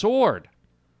has a sword.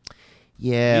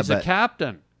 Yeah, He's a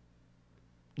captain.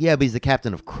 Yeah, but he's the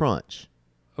captain of Crunch.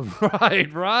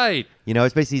 Right. You know,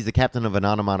 it's basically he's the captain of an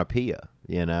onomatopoeia,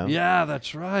 you know? Yeah,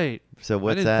 that's right. So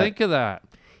what's I didn't that? think of that.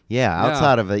 Yeah,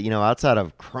 outside of it, outside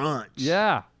of Crunch.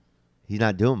 Yeah. He's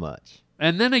not doing much.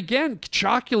 And then again,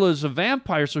 Chocula is a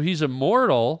vampire, so he's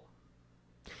immortal.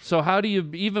 So how do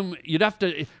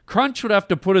Crunch would have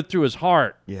to put it through his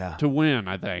heart to win,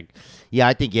 I think. Yeah,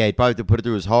 I think, he'd probably have to put it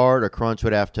through his heart, or Crunch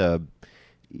would have to,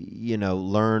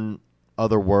 learn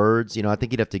other words. I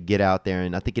think he'd have to get out there,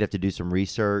 and I think he'd have to do some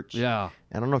research. Yeah.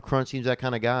 I don't know if Crunch seems that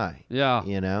kind of guy. Yeah.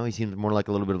 He seems more like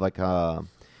a little bit of like a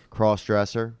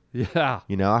cross-dresser. Yeah.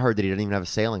 I heard that he doesn't even have a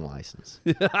sailing license.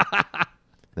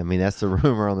 I mean, that's the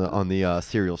rumor on the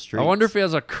cereal streets. I wonder if he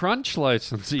has a Crunch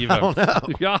license even. I don't know.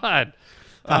 God.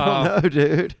 I don't know,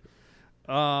 dude.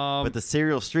 But the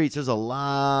cereal streets, there's a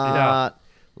lot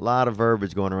of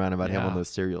verbiage going around about him on those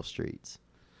cereal streets.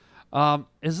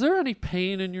 Is there any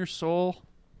pain in your soul?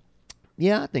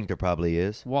 Yeah, I think there probably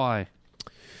is. Why?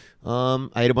 I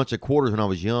ate a bunch of quarters when I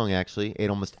was young, actually. Ate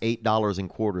almost $8 in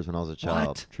quarters when I was a child.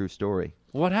 What? True story.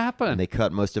 What happened? And they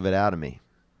cut most of it out of me.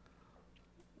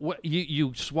 What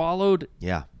you swallowed?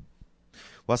 Yeah.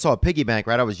 Well, I saw a piggy bank,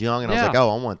 right? I was young, and I was like,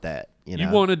 oh, I want that. You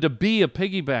wanted to be a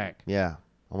piggy bank. Yeah.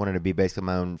 I wanted to be basically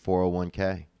my own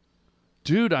 401k.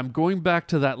 Dude, I'm going back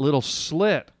to that little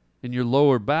slit in your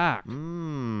lower back.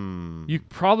 You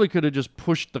probably could have just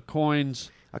pushed the coins.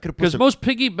 I could have because most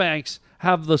piggy banks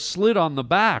have the slit on the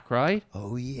back, right?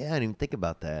 Oh, yeah. I didn't even think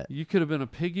about that. You could have been a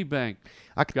piggy bank.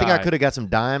 I think I could have got some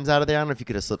dimes out of there. I don't know if you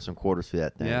could have slipped some quarters through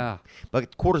that thing. Yeah.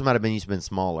 But quarters might have used to been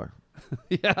smaller.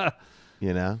 Yeah.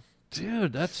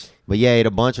 Dude, that's... But yeah, I ate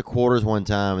a bunch of quarters one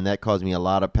time, and that caused me a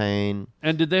lot of pain.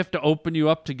 And did they have to open you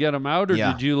up to get them out, or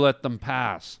did you let them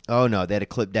pass? Oh, no. They had to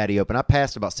clip Daddy open. I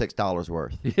passed about $6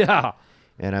 worth. Yeah.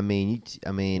 And I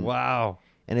mean... Wow.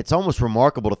 And it's almost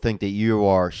remarkable to think that you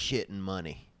are shitting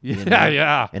money.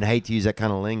 Yeah. And I hate to use that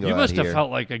kind of lingo. You must have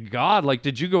felt like a god. Like,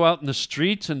 did you go out in the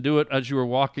streets and do it as you were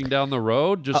walking down the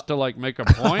road just to, like, make a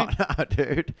point? No,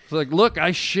 dude. It's like, look,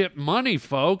 I shit money,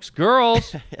 folks.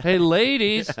 Girls. Hey,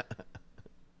 ladies.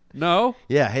 No?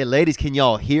 Yeah. Hey, ladies, can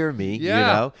y'all hear me?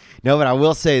 Yeah. No, but I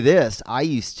will say this. I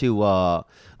used to,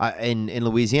 in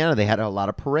Louisiana, they had a lot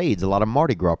of parades, a lot of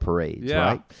Mardi Gras parades,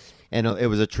 right? And it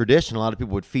was a tradition. A lot of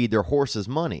people would feed their horses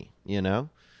money,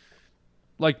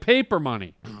 Like paper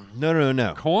money?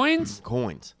 No. Coins?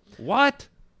 Coins. What?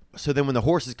 So then when the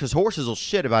horses, because horses will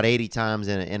shit about 80 times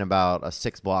in about a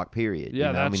 6-block period.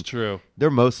 Yeah, that's true. They're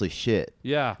mostly shit.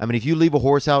 Yeah. I mean, if you leave a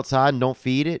horse outside and don't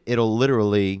feed it, it'll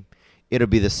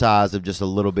be the size of just a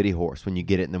little bitty horse when you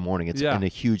get it in the morning. It's in a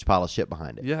huge pile of shit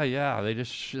behind it. Yeah.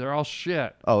 They're all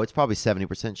shit. Oh, it's probably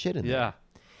 70% shit in there. Yeah.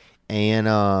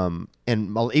 And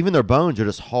even their bones are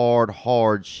just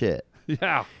hard shit.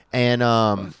 Yeah.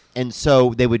 And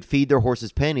so they would feed their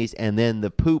horses pennies, and then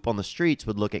the poop on the streets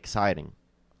would look exciting.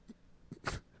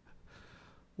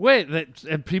 Wait,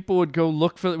 and people would go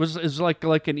look for it. Was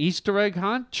like an Easter egg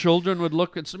hunt? Children would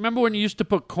look. Remember when you used to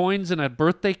put coins in a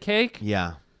birthday cake?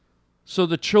 Yeah. So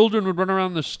the children would run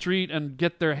around the street and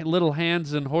get their little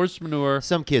hands in horse manure.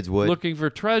 Some kids would. Looking for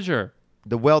treasure.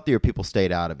 The wealthier people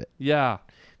stayed out of it. Yeah.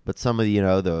 But some of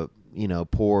the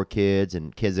poor kids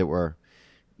and kids that were,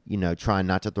 trying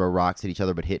not to throw rocks at each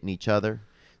other but hitting each other,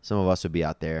 some of us would be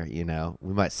out there.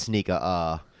 We might sneak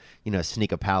a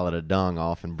pallet of dung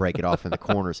off and break it off in the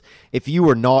corners. If you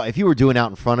were doing out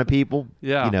in front of people,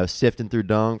 sifting through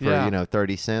dung for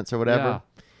 30 cents or whatever.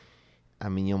 Yeah. I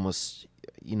mean, you almost.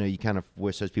 You kind of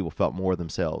wish those people felt more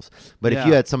themselves. But if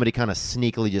you had somebody kind of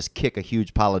sneakily just kick a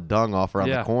huge pile of dung off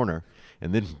around the corner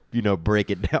and then,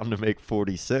 break it down to make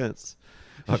 40 cents,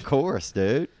 of course,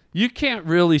 dude. You can't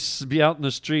really be out in the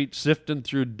street sifting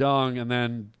through dung and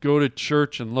then go to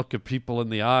church and look at people in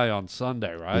the eye on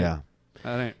Sunday, right?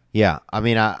 Yeah. Yeah. I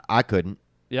mean, I couldn't.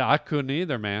 Yeah, I couldn't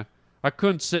either, man. I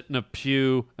couldn't sit in a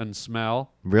pew and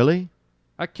smell. Really?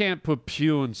 I can't put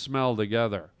pew and smell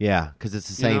together. Yeah, because it's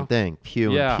the same thing.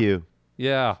 Pew and pew.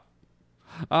 Yeah.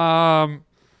 Have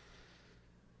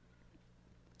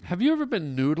you ever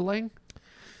been noodling?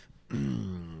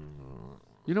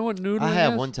 You know what noodling is? I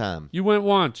have one time. You went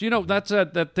once. That's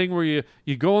that thing where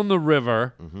you go in the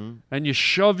river and you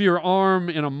shove your arm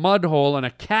in a mud hole and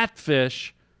a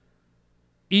catfish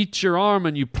eats your arm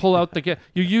and you pull out the cat.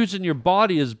 You're using your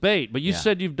body as bait, but you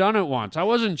said you've done it once. I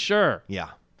wasn't sure. Yeah.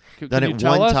 Done it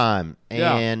one time,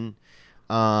 and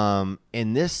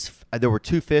in this there were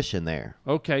 2 fish in there.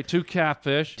 Okay, 2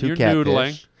 catfish. 2 You're catfish.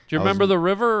 noodling, Do you remember the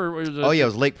river? Or was it Oh, yeah, it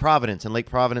was Lake Providence. In Lake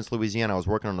Providence, Louisiana, I was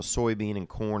working on a soybean and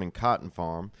corn and cotton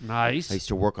farm. Nice. I used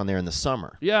to work on there in the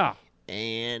summer. Yeah.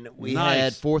 And we Nice.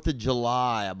 had 4th of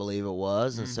July, I believe it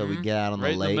was, and so we get out on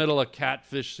Right the lake. in the middle of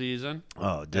catfish season.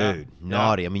 Oh, dude, Yeah.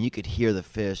 naughty. I mean, you could hear the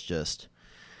fish just.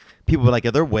 People were like,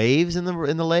 "Are there waves in the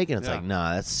lake?" And it's Yeah. like,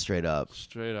 "Nah, that's straight up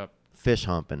Straight up. fish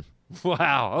humping."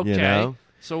 Wow. Okay. You know?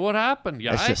 So what happened,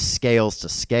 guys? That's just scales to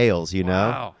scales, you know.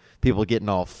 Wow. People getting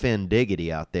all fin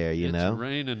diggity out there, you It's know.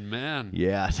 raining men.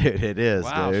 Yeah, dude, it is.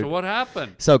 Wow. Dude. So what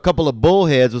happened? So a couple of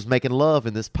bullheads was making love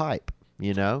in this pipe,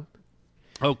 you know.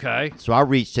 Okay. So I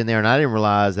reached in there and I didn't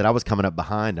realize that I was coming up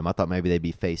behind them. I thought maybe they'd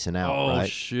be facing out, Oh right?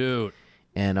 shoot.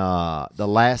 And the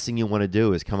last thing you want to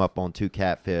do is come up on two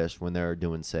catfish when they're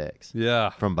doing sex Yeah.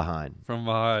 from behind. From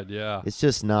behind. Yeah. It's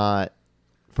just not.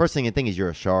 First thing you think is you're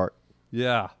a shark,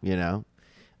 Yeah. you know.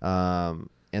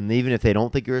 And even if they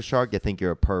don't think you're a shark, they think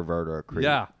you're a pervert or a creep.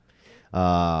 Yeah.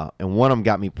 And one of them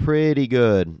got me pretty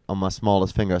good on my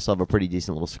smallest finger. I still have a pretty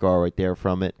decent little scar right there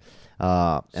from it.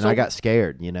 And So- I got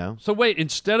scared, you know. So wait,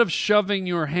 instead of shoving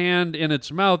your hand in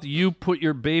its mouth, you put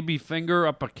your baby finger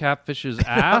up a catfish's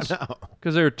ass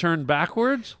because they were turned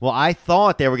backwards? Well, I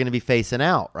thought they were going to be facing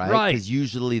out, right? Right. Because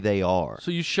usually they are. So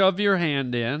you shove your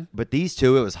hand in. But these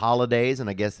two, it was holidays, and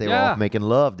I guess they were Yeah. off making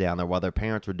love down there while their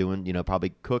parents were doing, you know,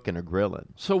 probably cooking or grilling.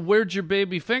 So where'd your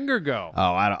baby finger go?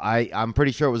 Oh, I'm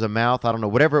pretty sure it was a mouth. I don't know.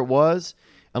 Whatever it was,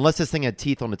 unless this thing had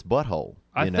teeth on its butthole.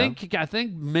 I you know?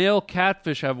 think male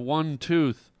catfish have one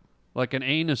tooth, like an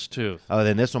anus tooth. Oh,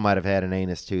 then this one might have had an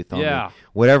anus tooth on Yeah. it.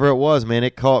 Whatever it was, man,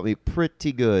 it caught me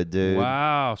pretty good, dude.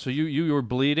 Wow. So you were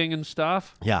bleeding and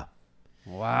stuff? Yeah.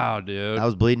 Wow, dude. I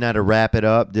was bleeding. I had to wrap it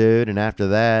up, dude. And after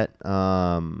that,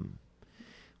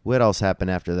 what else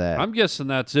happened after that? I'm guessing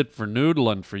that's it for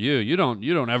noodling for you. You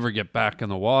don't ever get back in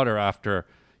the water after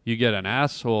you get an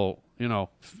asshole,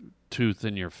 tooth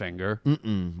in your finger.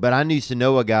 But I used to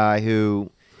know a guy who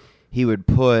he would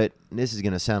put, and this is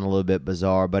going to sound a little bit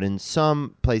bizarre, but in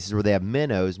some places where they have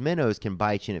minnows can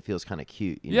bite you and it feels kind of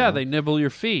cute. You Yeah, know? they nibble your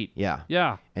feet. Yeah.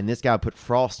 Yeah. And this guy put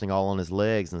frosting all on his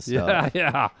legs and stuff. Yeah,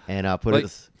 yeah. And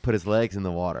Like- put his legs in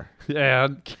the water.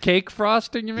 And cake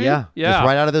frosting, you mean? Yeah. Yeah. Just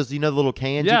right out of those, the little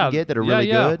cans you can get that are really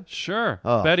good. Sure.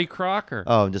 Oh. Betty Crocker.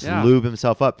 Oh, and just Yeah. lube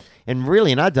himself up. And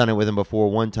really, and I'd done it with him before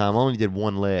one time. I only did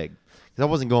one leg. Because I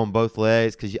wasn't going both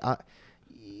legs. Because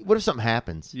what if something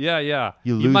happens? Yeah, yeah.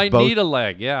 You You lose might both- need a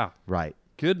leg, yeah. Right.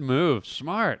 Good move.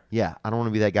 Smart. Yeah. I don't want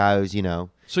to be that guy who's,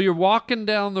 So you're walking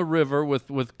down the river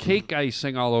with cake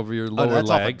icing all over your lower that's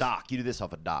off a legs. dock. You do this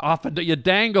off a dock. You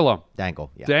dangle them. Dangle.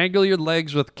 Yeah. Dangle your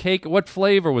legs with cake. What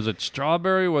flavor? Was it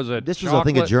strawberry? Was it This was,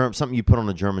 chocolate? I think, something you put on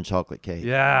a German chocolate cake.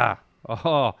 Yeah.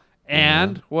 Oh.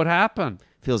 And what happened?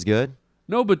 Feels good.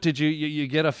 No, but did you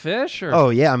get a fish? Or? Oh,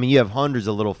 yeah. I mean, you have hundreds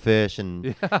of little fish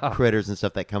and critters and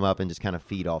stuff that come up and just kind of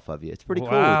feed off of you. It's pretty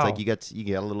cool. Wow. It's like you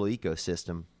get a little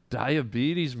ecosystem.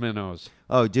 Diabetes minnows.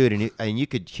 Oh, dude, and you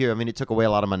could hear. I mean, it took away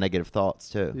a lot of my negative thoughts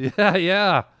too. Yeah,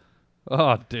 yeah.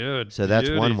 Oh, dude. So that's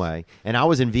one beauties. way. And I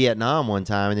was in Vietnam one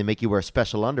time, and they make you wear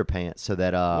special underpants so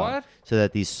that What? so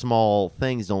that these small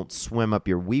things don't swim up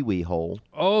your wee wee hole.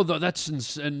 Oh, that's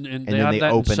and they then have they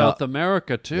that in open South up.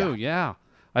 America too. Yeah.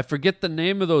 I forget the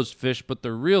name of those fish, but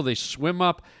they're real. They swim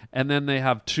up, and then they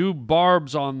have two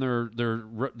barbs on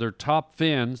their top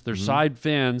fins, their side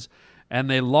fins, and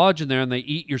they lodge in there and they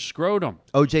eat your scrotum.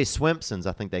 O.J. Swimpsons,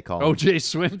 I think they call them. O.J.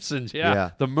 Swimsons, yeah. Yeah.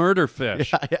 The murder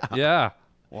fish. Yeah.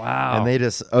 Wow. And they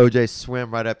just O.J.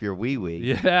 swim right up your wee wee.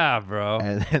 Yeah, bro.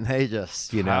 And then they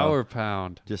just, Power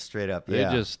pound. just straight up, They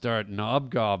yeah. just start knob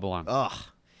gobbling. Ugh.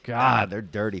 God. They're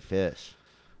dirty fish.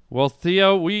 Well,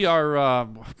 Theo, we are,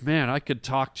 man, I could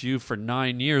talk to you for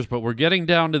 9 years, but we're getting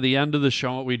down to the end of the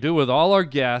show. What we do with all our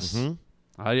guests,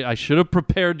 I should have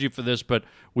prepared you for this, but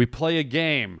we play a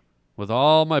game with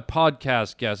all my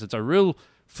podcast guests. It's a real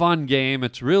fun game.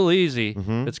 It's real easy.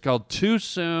 It's called Too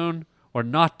Soon or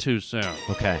Not Too Soon.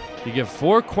 Okay. You give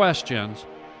 4 questions,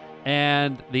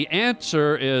 and the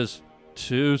answer is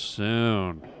too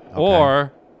soon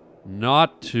or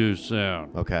not too soon.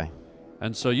 Okay.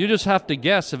 And so you just have to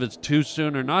guess if it's too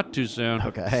soon or not too soon.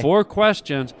 Okay. 4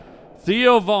 questions.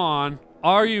 Theo Vaughn,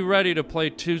 are you ready to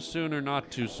play too soon or not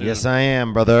too soon? Yes, I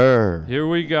am, brother. Here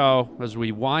we go as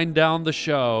we wind down the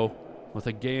show with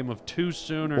a game of too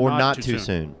soon Or not not too too soon.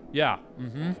 soon. Yeah.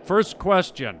 First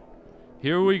question.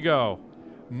 Here we go.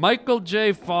 Michael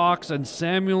J. Fox and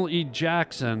Samuel E.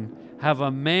 Jackson have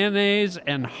a mayonnaise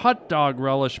and hot dog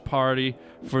relish party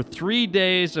for 3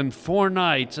 days and 4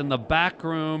 nights in the back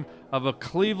room of a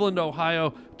Cleveland,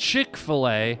 Ohio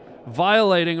Chick-fil-A,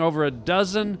 violating over a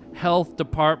dozen health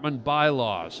department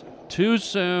bylaws. Too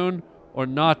soon or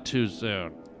not too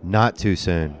soon? Not too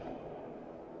soon.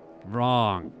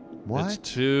 Wrong. What? It's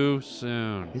too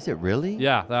soon. Is it really?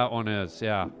 Yeah, that one is.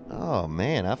 Yeah. Oh,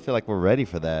 man. I feel like we're ready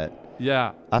for that.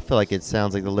 Yeah. I feel like it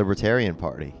sounds like the Libertarian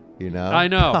Party, you know? I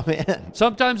know. Oh, man.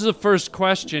 Sometimes the first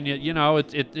question,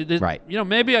 it Right.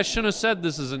 Maybe I shouldn't have said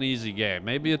this is an easy game.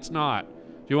 Maybe it's not.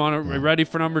 Do you want to ready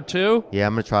for number 2? Yeah,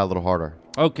 I'm going to try a little harder.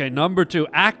 Okay, number 2.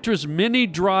 Actress Minnie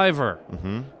Driver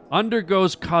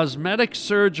undergoes cosmetic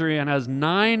surgery and has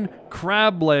 9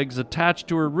 crab legs attached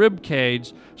to her rib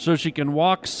cage so she can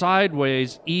walk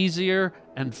sideways easier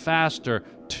and faster.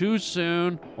 Too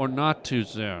soon or not too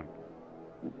soon?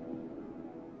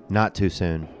 Not too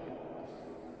soon.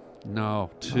 No,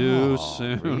 too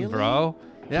soon, really? bro.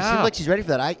 She Yeah. seems like she's ready for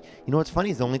that. You know what's funny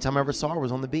is the only time I ever saw her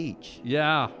was on the beach.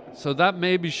 Yeah. So that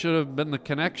maybe should have been the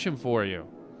connection for you.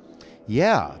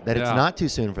 Yeah, that it's Yeah. not too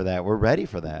soon for that. We're ready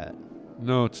for that.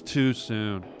 No, it's too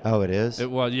soon. Oh, it is? It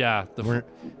was, yeah. We're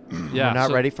yeah. not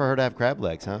so- ready for her to have crab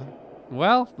legs, huh?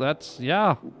 Well,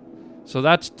 yeah. So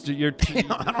that's your.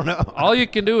 I don't know. All you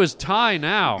can do is tie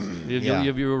now. Yeah.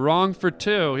 If you were wrong for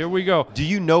 2, here we go. Do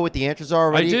you know what the answers are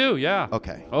already? I do, yeah.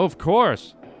 Okay. Oh, of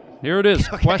course. Here it is.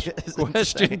 Okay, Question, this is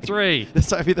question insane. 3.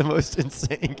 This might be the most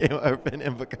insane game I've ever been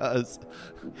in because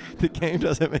the game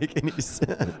doesn't make any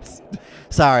sense.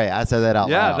 Sorry, I said that out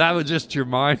Yeah, loud. that was just your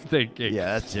mind thinking.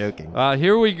 Yeah, that's joking.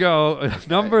 Here we go.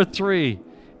 Number 3.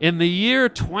 In the year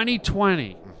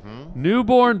 2020,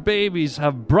 newborn babies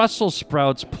have Brussels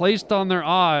sprouts placed on their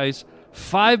eyes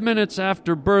 5 minutes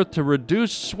after birth to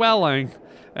reduce swelling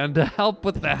and to help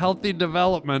with the healthy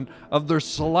development of their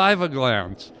saliva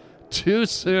glands. Too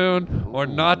soon or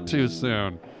not too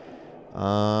soon?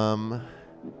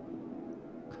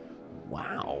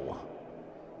 Wow.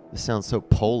 This sounds so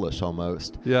Polish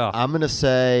almost. Yeah. I'm going to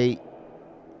say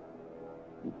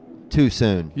too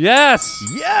soon. Yes!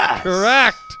 Yes!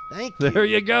 Correct! Thank you. There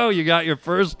you go. You got your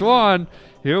first one.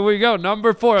 Here we go.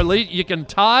 Number 4. You can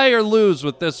tie or lose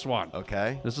with this one.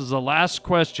 Okay. This is the last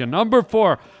question. Number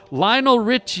 4. Lionel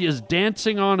Richie is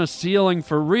dancing on a ceiling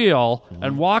for real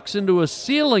and walks into a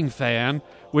ceiling fan,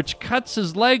 which cuts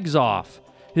his legs off.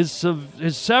 His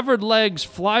severed legs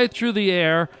fly through the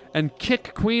air and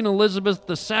kick Queen Elizabeth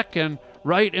II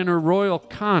right in her royal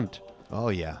cunt. Oh,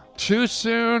 yeah. Too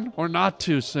soon or not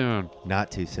too soon? Not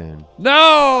too soon.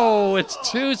 No,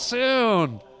 it's too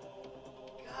soon.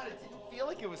 God, it didn't feel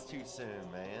like it was too soon,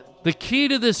 man. The key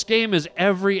to this game is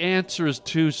every answer is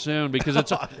too soon because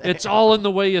it's all in the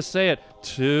way you say it.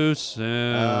 Too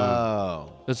soon.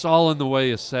 Oh. It's all in the way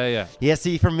you say it. Yeah,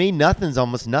 see, for me, nothing's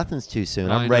too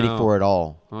soon. I I'm ready know. for it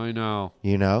all. I know.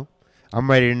 You know? I'm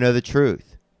ready to know the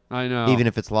truth, I know. even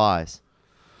if it's lies.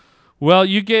 Well,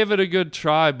 you gave it a good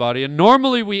try, buddy. And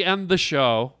normally we end the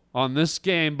show on this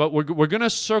game, but we're going to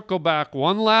circle back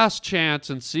one last chance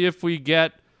and see if we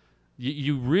get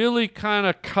you really kind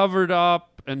of covered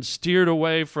up and steered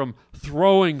away from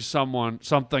throwing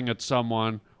something at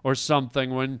someone or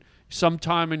something when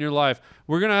sometime in your life.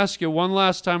 We're going to ask you one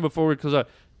last time before we close out.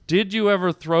 Did you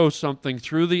ever throw something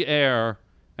through the air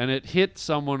and it hit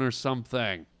someone or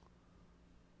something?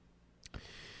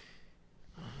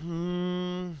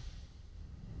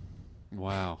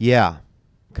 Wow. Yeah,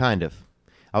 kind of.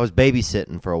 I was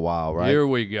babysitting for a while, right? Here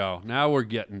we go. Now we're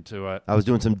getting to it. I was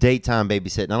doing some daytime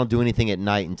babysitting. I don't do anything at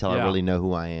night until Yeah. I really know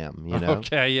who I am, you know?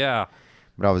 Okay, yeah.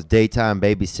 But I was daytime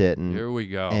babysitting. Here we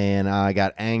go. And I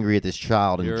got angry at this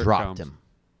child and Here it dropped comes. him.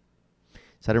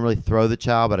 So I didn't really throw the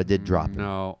child, but I did drop him.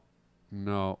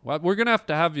 No. Well, we're going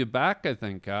to have you back, I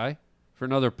think, Guy, for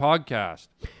another podcast.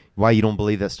 Why, you don't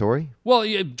believe that story? Well,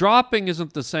 dropping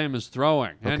isn't the same as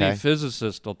throwing. Any Okay.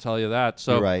 physicist will tell you that.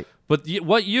 So, You're right. But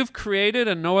what you've created,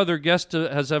 and no other guest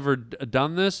has ever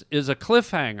done this, is a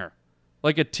cliffhanger.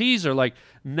 Like a teaser. Like,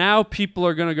 now people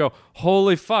are going to go,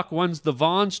 holy fuck, when's the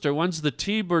Vonster? When's the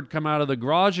T-Bird come out of the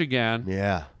garage again?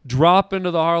 Yeah. Drop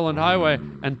into the Harland Highway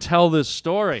and tell this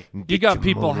story. You Get got your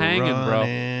people motor hanging, bro.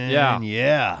 running. Yeah.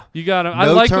 Yeah. You got to. I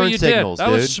No like turn what you signals, did.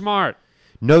 That was dude. smart.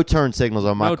 No turn signals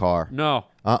on my No- car. No.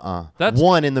 That's-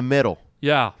 one in the middle.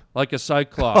 Yeah, like a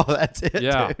Cyclops. Oh, that's it,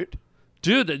 Yeah.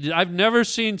 Dude, I've never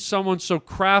seen someone so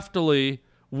craftily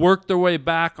work their way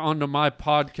back onto my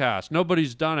podcast.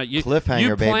 Nobody's done it. Cliffhanger,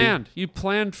 you baby. planned. You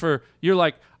planned for. You're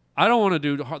like, I don't want to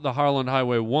do the Harland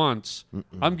Highway once.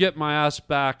 I'm getting my ass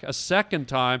back a second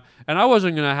time, and I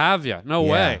wasn't going to have you. No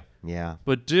way. Yeah.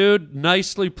 But dude,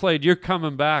 nicely played. You're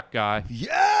coming back, Guy.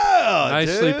 Yeah,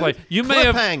 Nicely dude. played. You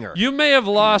may have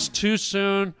lost too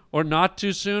soon or not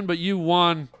too soon, but you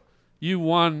won You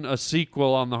won a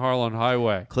sequel on the Harlan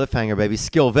Highway. Cliffhanger, baby.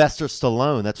 Sylvester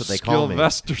Stallone. That's what they call me.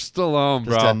 Sylvester Stallone,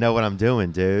 bro. Just to know what I'm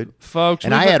doing, dude. Folks,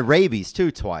 and I had rabies, too,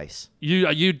 twice.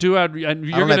 You do have... And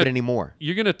you're I don't have it anymore.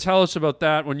 You're going to tell us about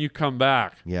that when you come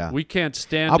back. Yeah. We can't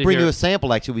stand I'll to bring hear- you a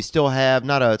sample, actually. We still have...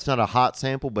 It's not a hot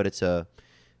sample, but it's a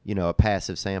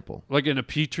passive sample. Like in a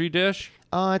Petri dish?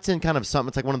 It's in kind of something.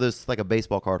 It's like one of those, like a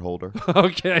baseball card holder.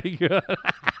 Okay, good.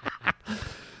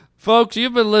 Folks,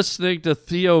 you've been listening to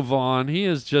Theo Von. He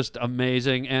is just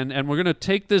amazing. And we're going to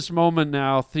take this moment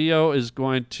now. Theo is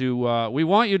going to... we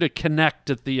want you to connect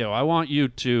to Theo. I want you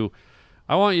to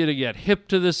get hip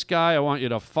to this guy. I want you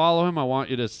to follow him. I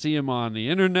want you to see him on the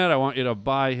internet. I want you to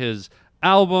buy his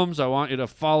albums. I want you to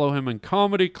follow him in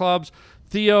comedy clubs.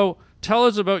 Theo, tell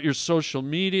us about your social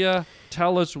media.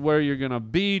 Tell us where you're going to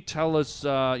be. Tell us,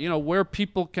 where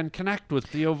people can connect with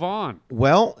Theo Von.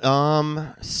 Well,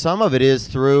 some of it is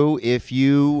through if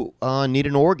you need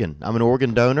an organ. I'm an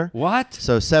organ donor. What?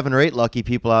 So 7 or 8 lucky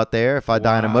people out there, if I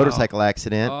die in a motorcycle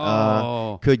accident,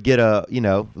 could get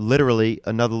literally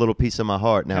another little piece of my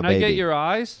heart now, Can baby. I get your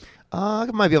eyes? I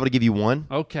might be able to give you one.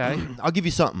 Okay. I'll give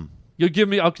you something. You give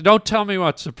me. Don't tell me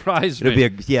what. Surprise me.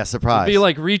 It'll be a surprise. It'll be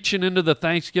like reaching into the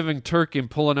Thanksgiving turkey and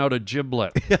pulling out a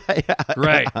giblet.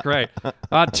 Great.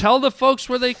 Tell the folks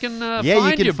where they can find you,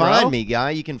 you can find bro. me, guy.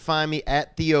 You can find me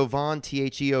at Theo Von,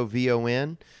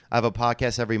 THEOVON. I have a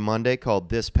podcast every Monday called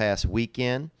This Past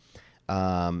Weekend.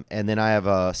 And then I have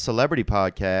a celebrity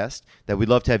podcast that we'd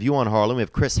love to have you on, Harlan. We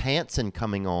have Chris Hansen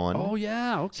coming on. Oh,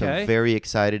 yeah. Okay. So very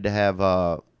excited to have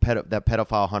that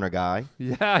pedophile hunter guy.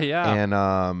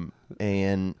 Yeah.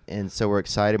 And so we're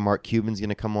excited. Mark Cuban's going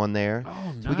to come on there.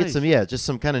 Oh, nice. So we get just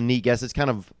some kind of neat guests. It's kind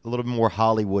of a little bit more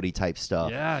Hollywoody type stuff.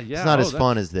 Yeah. It's not as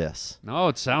fun as this. No,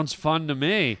 it sounds fun to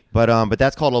me. But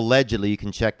that's called Allegedly. You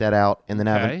can check that out. And then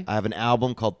Okay. I have an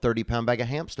album called 30-Pound Bag of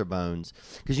Hamster Bones.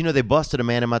 Because, they busted a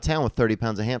man in my town with 30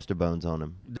 pounds of hamster bones on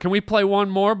him. Can we play one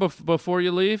more before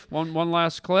you leave? One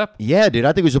last clip? Yeah, dude.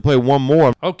 I think we should play one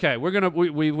more. Okay,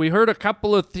 we heard a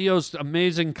couple of Theo's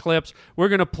amazing clips. We're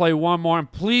gonna play one more, and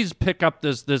please pick up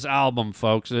this album,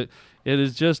 folks. It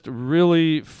is just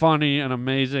really funny and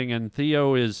amazing, and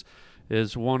Theo is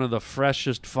one of the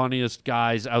freshest, funniest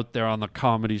guys out there on the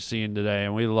comedy scene today,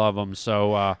 and we love him.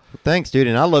 So thanks, dude.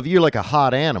 And I love you like a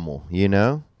hot animal,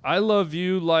 I love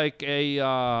you like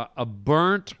a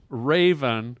burnt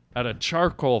raven at a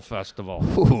charcoal festival.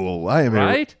 Ooh,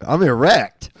 Right? I'm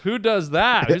erect. Who does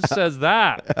that? Who says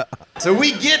that? So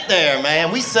we get there,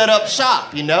 man. We set up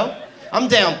shop, I'm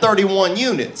down 31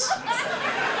 units.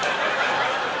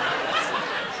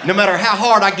 No matter how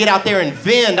hard I get out there and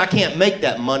vend, I can't make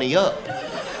that money up.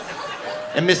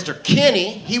 And Mr. Kenny,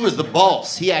 he was the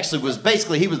boss. He was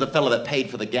the fellow that paid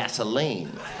for the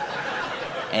gasoline.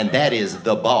 And that is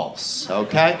the boss,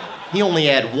 okay? He only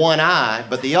had one eye,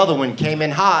 but the other one came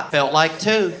in hot, felt like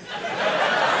 2.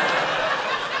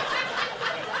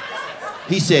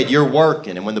 He said, "You're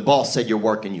working." And when the boss said you're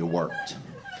working, you worked.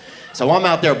 So I'm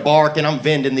out there barking, I'm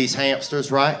vending these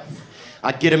hamsters, right?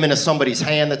 I get them into somebody's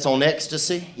hand that's on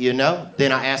ecstasy,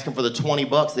 Then I ask them for the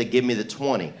 $20, they give me the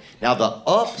 20. Now the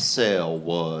upsell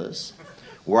was,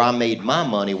 where I made my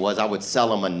money was I would sell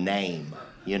them a name,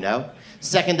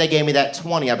 Second they gave me that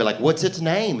 20, I'd be like, "What's its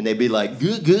name?" And they'd be like,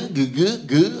 "Good.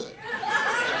 And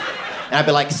I'd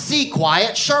be like, "See,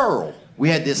 Quiet Cheryl." We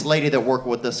had this lady that worked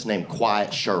with us named Quiet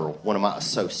Cheryl, one of my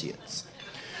associates.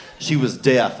 She was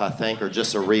deaf, I think, or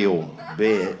just a real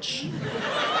bitch.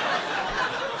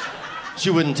 She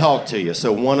wouldn't talk to you,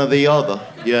 so one or the other,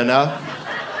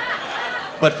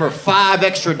 But for $5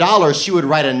 extra, she would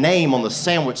write a name on the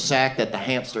sandwich sack that the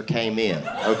hamster came in,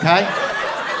 okay?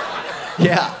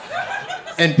 Yeah.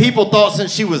 And people thought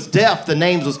since she was deaf, the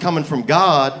names was coming from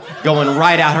God, going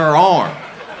right out her arm.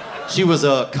 She was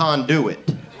a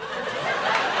conduit.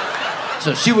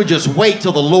 So she would just wait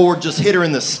till the Lord just hit her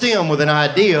in the stem with an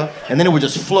idea, and then it would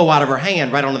just flow out of her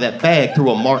hand right onto that bag through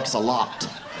a Mark's a lot.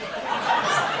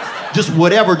 Just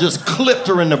whatever just clipped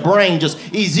her in the brain, just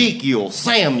Ezekiel,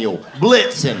 Samuel,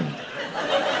 Blitzen,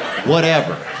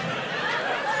 whatever.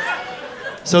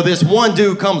 So this one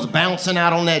dude comes bouncing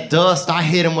out on that dust. I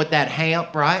hit him with that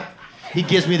hamp, right? He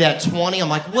gives me that 20. I'm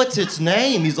like, "What's its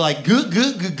name?" He's like, "Good.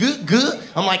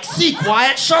 I'm like, "See,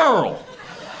 Quiet Cheryl."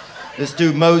 This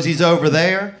dude moseys over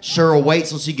there. Cheryl waits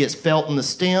till she gets felt in the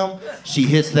stem. She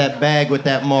hits that bag with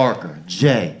that marker.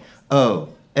 J-O-S-E.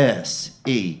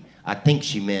 I think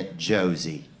she meant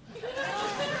Josie.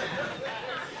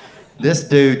 This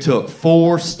dude took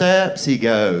 4 steps. He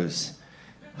goes,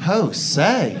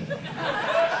 "Jose,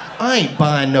 I ain't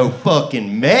buying no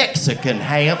fucking Mexican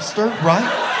hamster,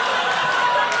 right?"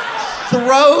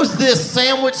 Throws this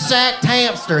sandwich-sacked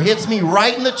hamster, hits me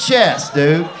right in the chest,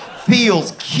 dude.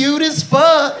 Feels cute as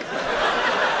fuck.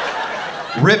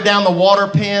 Ripped down the water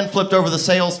pen, flipped over the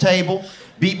sales table,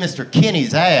 beat Mr.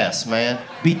 Kenny's ass, man.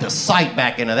 Beat the sight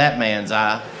back into that man's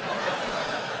eye.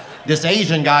 This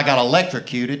Asian guy got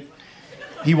electrocuted.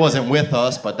 He wasn't with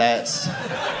us, but that's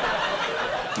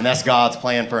God's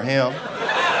plan for him.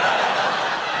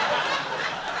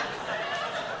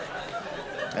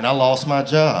 And I lost my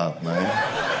job, man.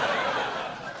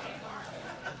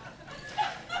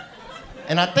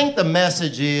 And I think the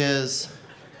message is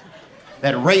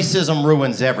that racism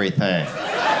ruins everything.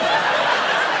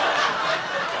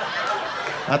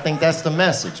 I think that's the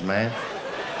message, man.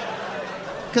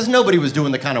 Because nobody was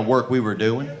doing the kind of work we were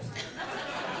doing.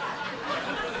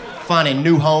 Finding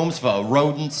new homes for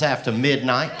rodents after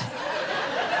midnight.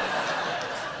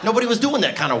 Nobody was doing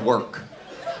that kind of work.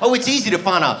 Oh, it's easy to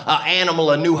find an animal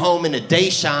a new home in the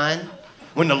dayshine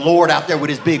when the Lord out there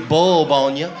with his big bulb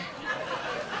on you.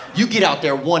 You get out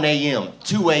there 1 a.m.,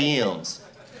 2 a.m.s,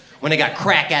 when they got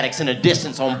crack addicts in the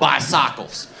distance on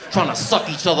bicycles trying to suck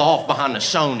each other off behind the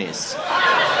Shoney's.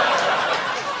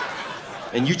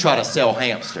 And you try to sell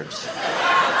hamsters.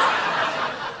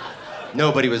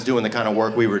 Nobody was doing the kind of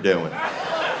work we were doing.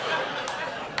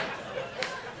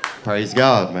 Praise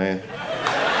God, man.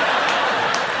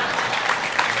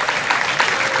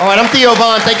 All right, I'm Theo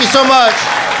Von. Thank you so much.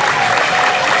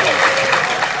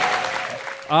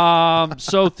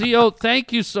 So Theo,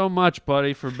 thank you so much,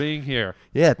 buddy, for being here.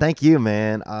 Yeah, thank you,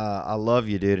 man. I love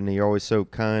you, dude, and you're always so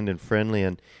kind and friendly,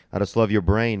 and I just love your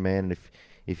brain, man. And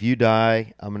if you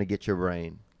die, I'm gonna get your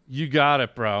brain. You got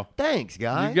it, bro. Thanks,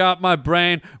 guy. You got my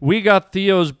brain. We got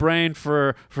Theo's brain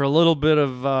for a little bit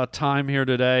of time here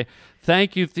today.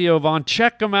 Thank you, Theo Von.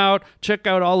 Check him out. Check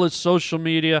out all his social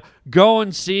media. Go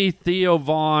and see Theo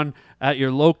Von at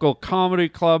your local comedy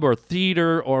club or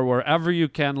theater or wherever you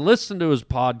can. Listen to his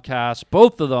podcast,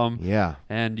 both of them. Yeah.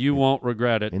 And you won't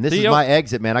regret it. And this Theo, is my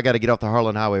exit, man. I got to get off the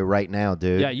Harlan Highway right now,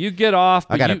 dude. Yeah, you get off.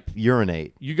 I got to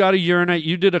urinate. You got to urinate.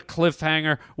 You did a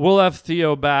cliffhanger. We'll have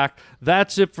Theo back.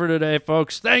 That's it for today,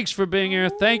 folks. Thanks for being here.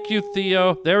 Thank you,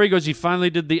 Theo. There he goes. He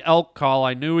finally did the elk call.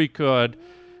 I knew he could.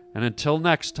 And until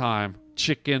next time,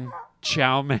 chicken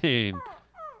chow mein,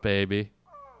 baby.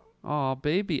 Aw,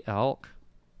 baby elk.